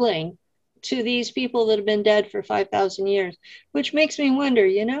sibling to these people that have been dead for 5,000 years, which makes me wonder,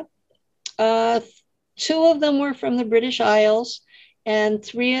 uh, two of them were from the British Isles, and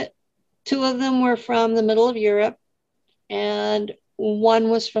two of them were from the middle of Europe, and one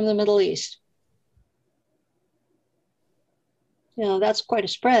was from the Middle East. That's quite a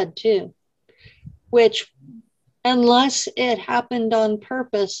spread too, which, unless it happened on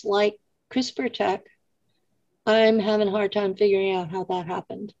purpose, like CRISPR tech, I'm having a hard time figuring out how that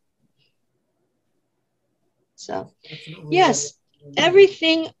happened. So, Definitely yes,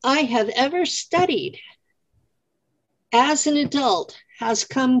 everything I have ever studied as an adult has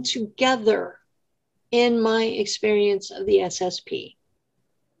come together in my experience of the SSP.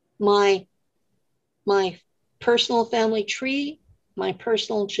 My my personal family tree, my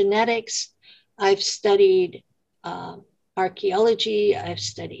personal genetics. I've studied archaeology, I've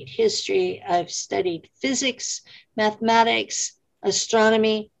studied history, I've studied physics, mathematics,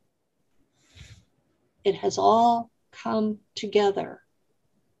 astronomy. It has all come together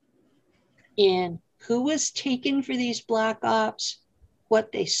in who was taken for these black ops,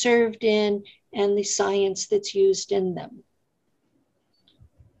 what they served in, and the science that's used in them.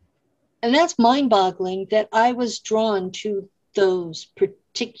 And that's mind boggling that I was drawn to those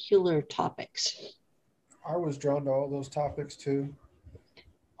particular topics. I was drawn to all those topics too.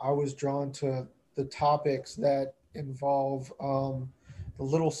 I was drawn to the topics that involve the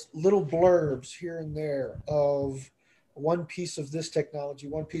little blurbs here and there of one piece of this technology,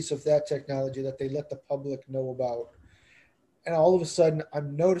 one piece of that technology that they let the public know about. And all of a sudden,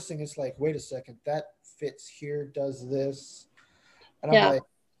 I'm noticing it's like, wait a second, that fits here, does this, and I'm Yeah, like,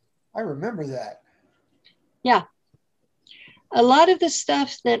 I remember that. yeah. A lot of the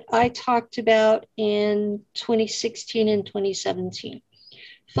stuff that I talked about in 2016 and 2017.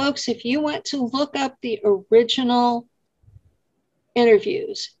 Folks, if you want to look up the original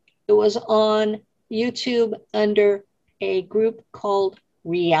interviews, it was on YouTube under a group called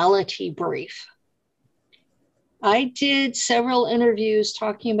Reality Brief. I did several interviews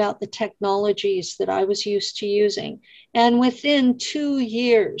talking about the technologies that I was used to using. And within 2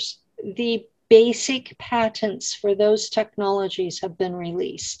 years, the basic patents for those technologies have been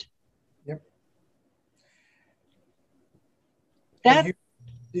released. Yep. Have That, you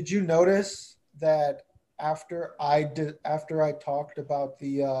Did you notice that after I talked about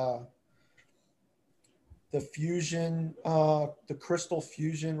the fusion the crystal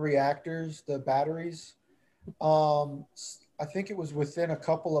fusion reactors, the batteries, I think it was within a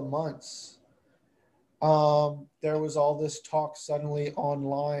couple of months, there was all this talk suddenly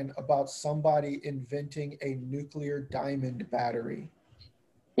online about somebody inventing a nuclear diamond battery.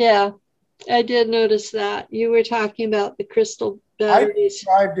 yeah, I did notice that. You were talking about the crystal I batteries.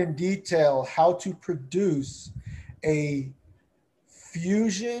 described in detail how to produce a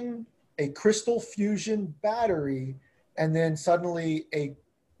fusion, a crystal fusion battery, and then suddenly a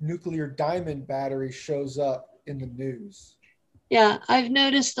nuclear diamond battery shows up in the news. Yeah, I've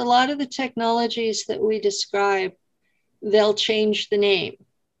noticed a lot of the technologies that we describe, they'll change the name.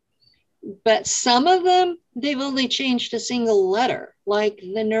 But some of them, they've only changed a single letter, like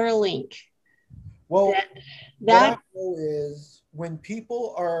the Neuralink. Well, That what I that know is when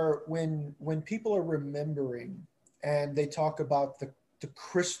people are remembering and they talk about the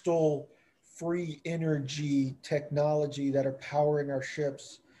crystal free energy technology that are powering our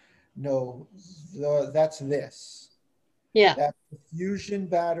ships, no, that's this. yeah. That the fusion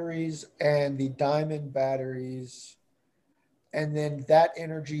batteries and the diamond batteries, and then that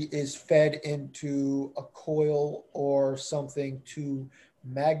energy is fed into a coil or something to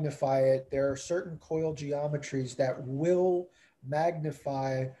magnify it. There are certain coil geometries that will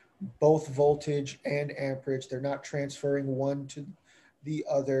magnify both voltage and amperage. They're not transferring one to the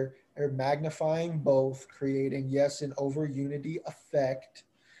other, they're magnifying both, creating, yes, an over unity effect,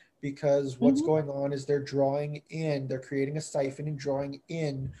 because what's Mhm. going on is they're creating a siphon and drawing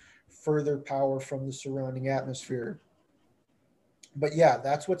in further power from the surrounding atmosphere. But yeah,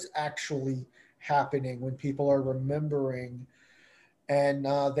 that's what's actually happening when people are remembering, and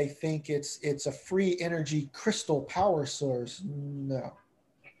they think it's a free energy crystal power source. No,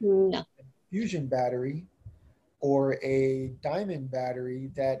 No. fusion battery or a diamond battery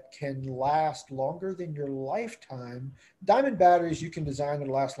that can last longer than your lifetime. Diamond batteries you can design to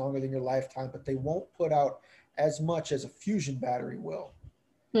last longer than your lifetime, but they won't put out as much as a fusion battery will.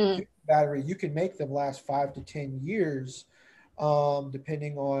 Hmm. Fusion battery, you can make them last 5 to 10 years,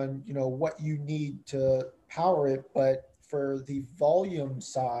 depending on what you need to power it. But for the volume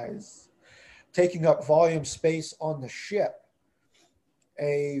size, taking up volume space on the ship,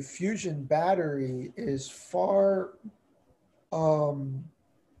 a fusion battery is far um,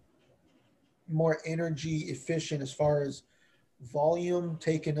 more energy efficient as far as volume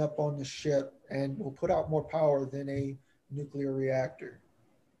taken up on the ship, and will put out more power than a nuclear reactor.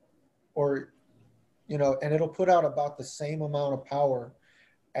 Or, and it'll put out about the same amount of power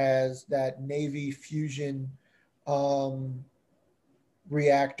as that Navy fusion um,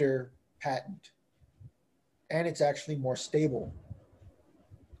 reactor patent. And it's actually more stable.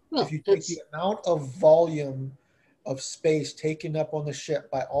 If Well, you take the that's amount of volume of space taken up on the ship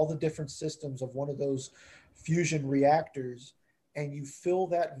by all the different systems of one of those fusion reactors, and you fill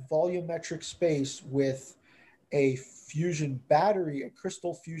that volumetric space with a fusion battery, a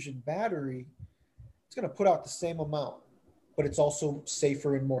crystal fusion battery, it's going to put out the same amount, but it's also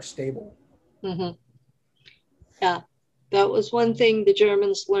safer and more stable. mhm. Yeah, that was one thing the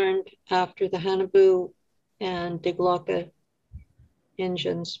Germans learned after the Hannibal and the Glocke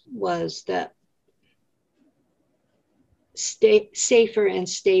engines was that safer and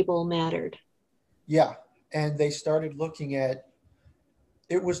stable mattered. Yeah. And they started looking at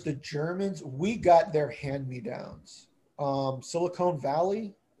it was the Germans. We got their hand me downs. Silicon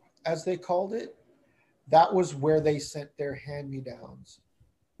Valley, as they called it, that was where they sent their hand me downs.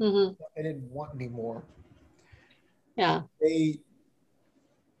 Mm-hmm. They didn't want any more. Yeah. They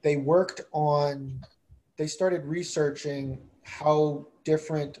they worked on they started researching how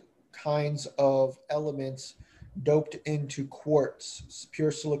different kinds of elements doped into quartz,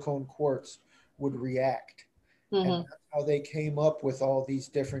 pure silicone quartz, would react. And Mm-hmm. that's how they came up with all these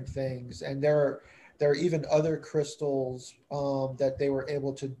different things. And there are even other crystals that they were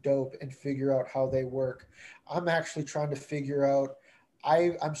able to dope and figure out how they work. I'm actually trying to figure out.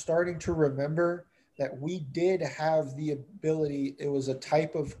 I'm starting to remember that we did have the ability. It was a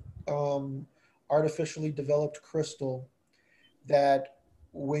type of artificially developed crystal that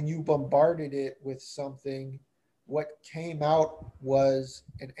when you bombarded it with something, what came out was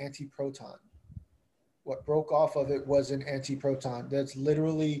an antiproton. What broke off of it was an antiproton. That's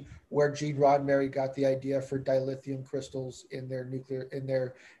literally where Gene Roddenberry got the idea for dilithium crystals in their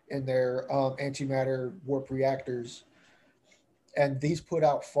antimatter warp reactors. And these put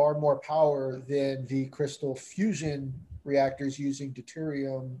out far more power than the crystal fusion reactors using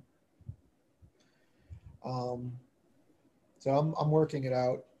deuterium. Um, so I'm working it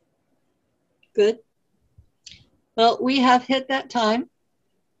out. Good. Well, we have hit that time.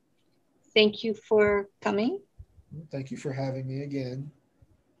 Thank you for coming. Thank you for having me again.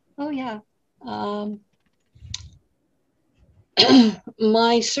 Oh, yeah. Um,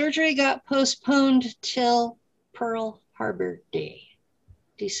 my surgery got postponed till Pearl Harbor Day,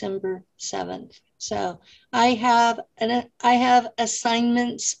 December 7th. So I have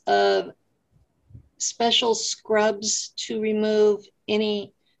assignments of special scrubs to remove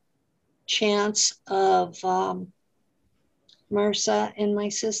any chance of MRSA in my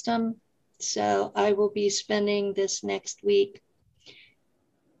system. So I will be spending this next week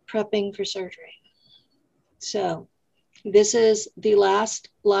prepping for surgery. So this is the last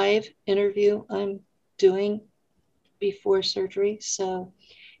live interview I'm doing before surgery. So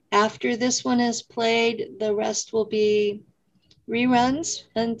after this one is played, the rest will be reruns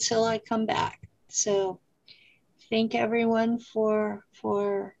until I come back. So thank everyone for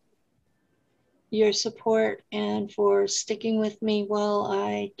your support and for sticking with me while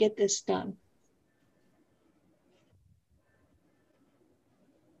I get this done.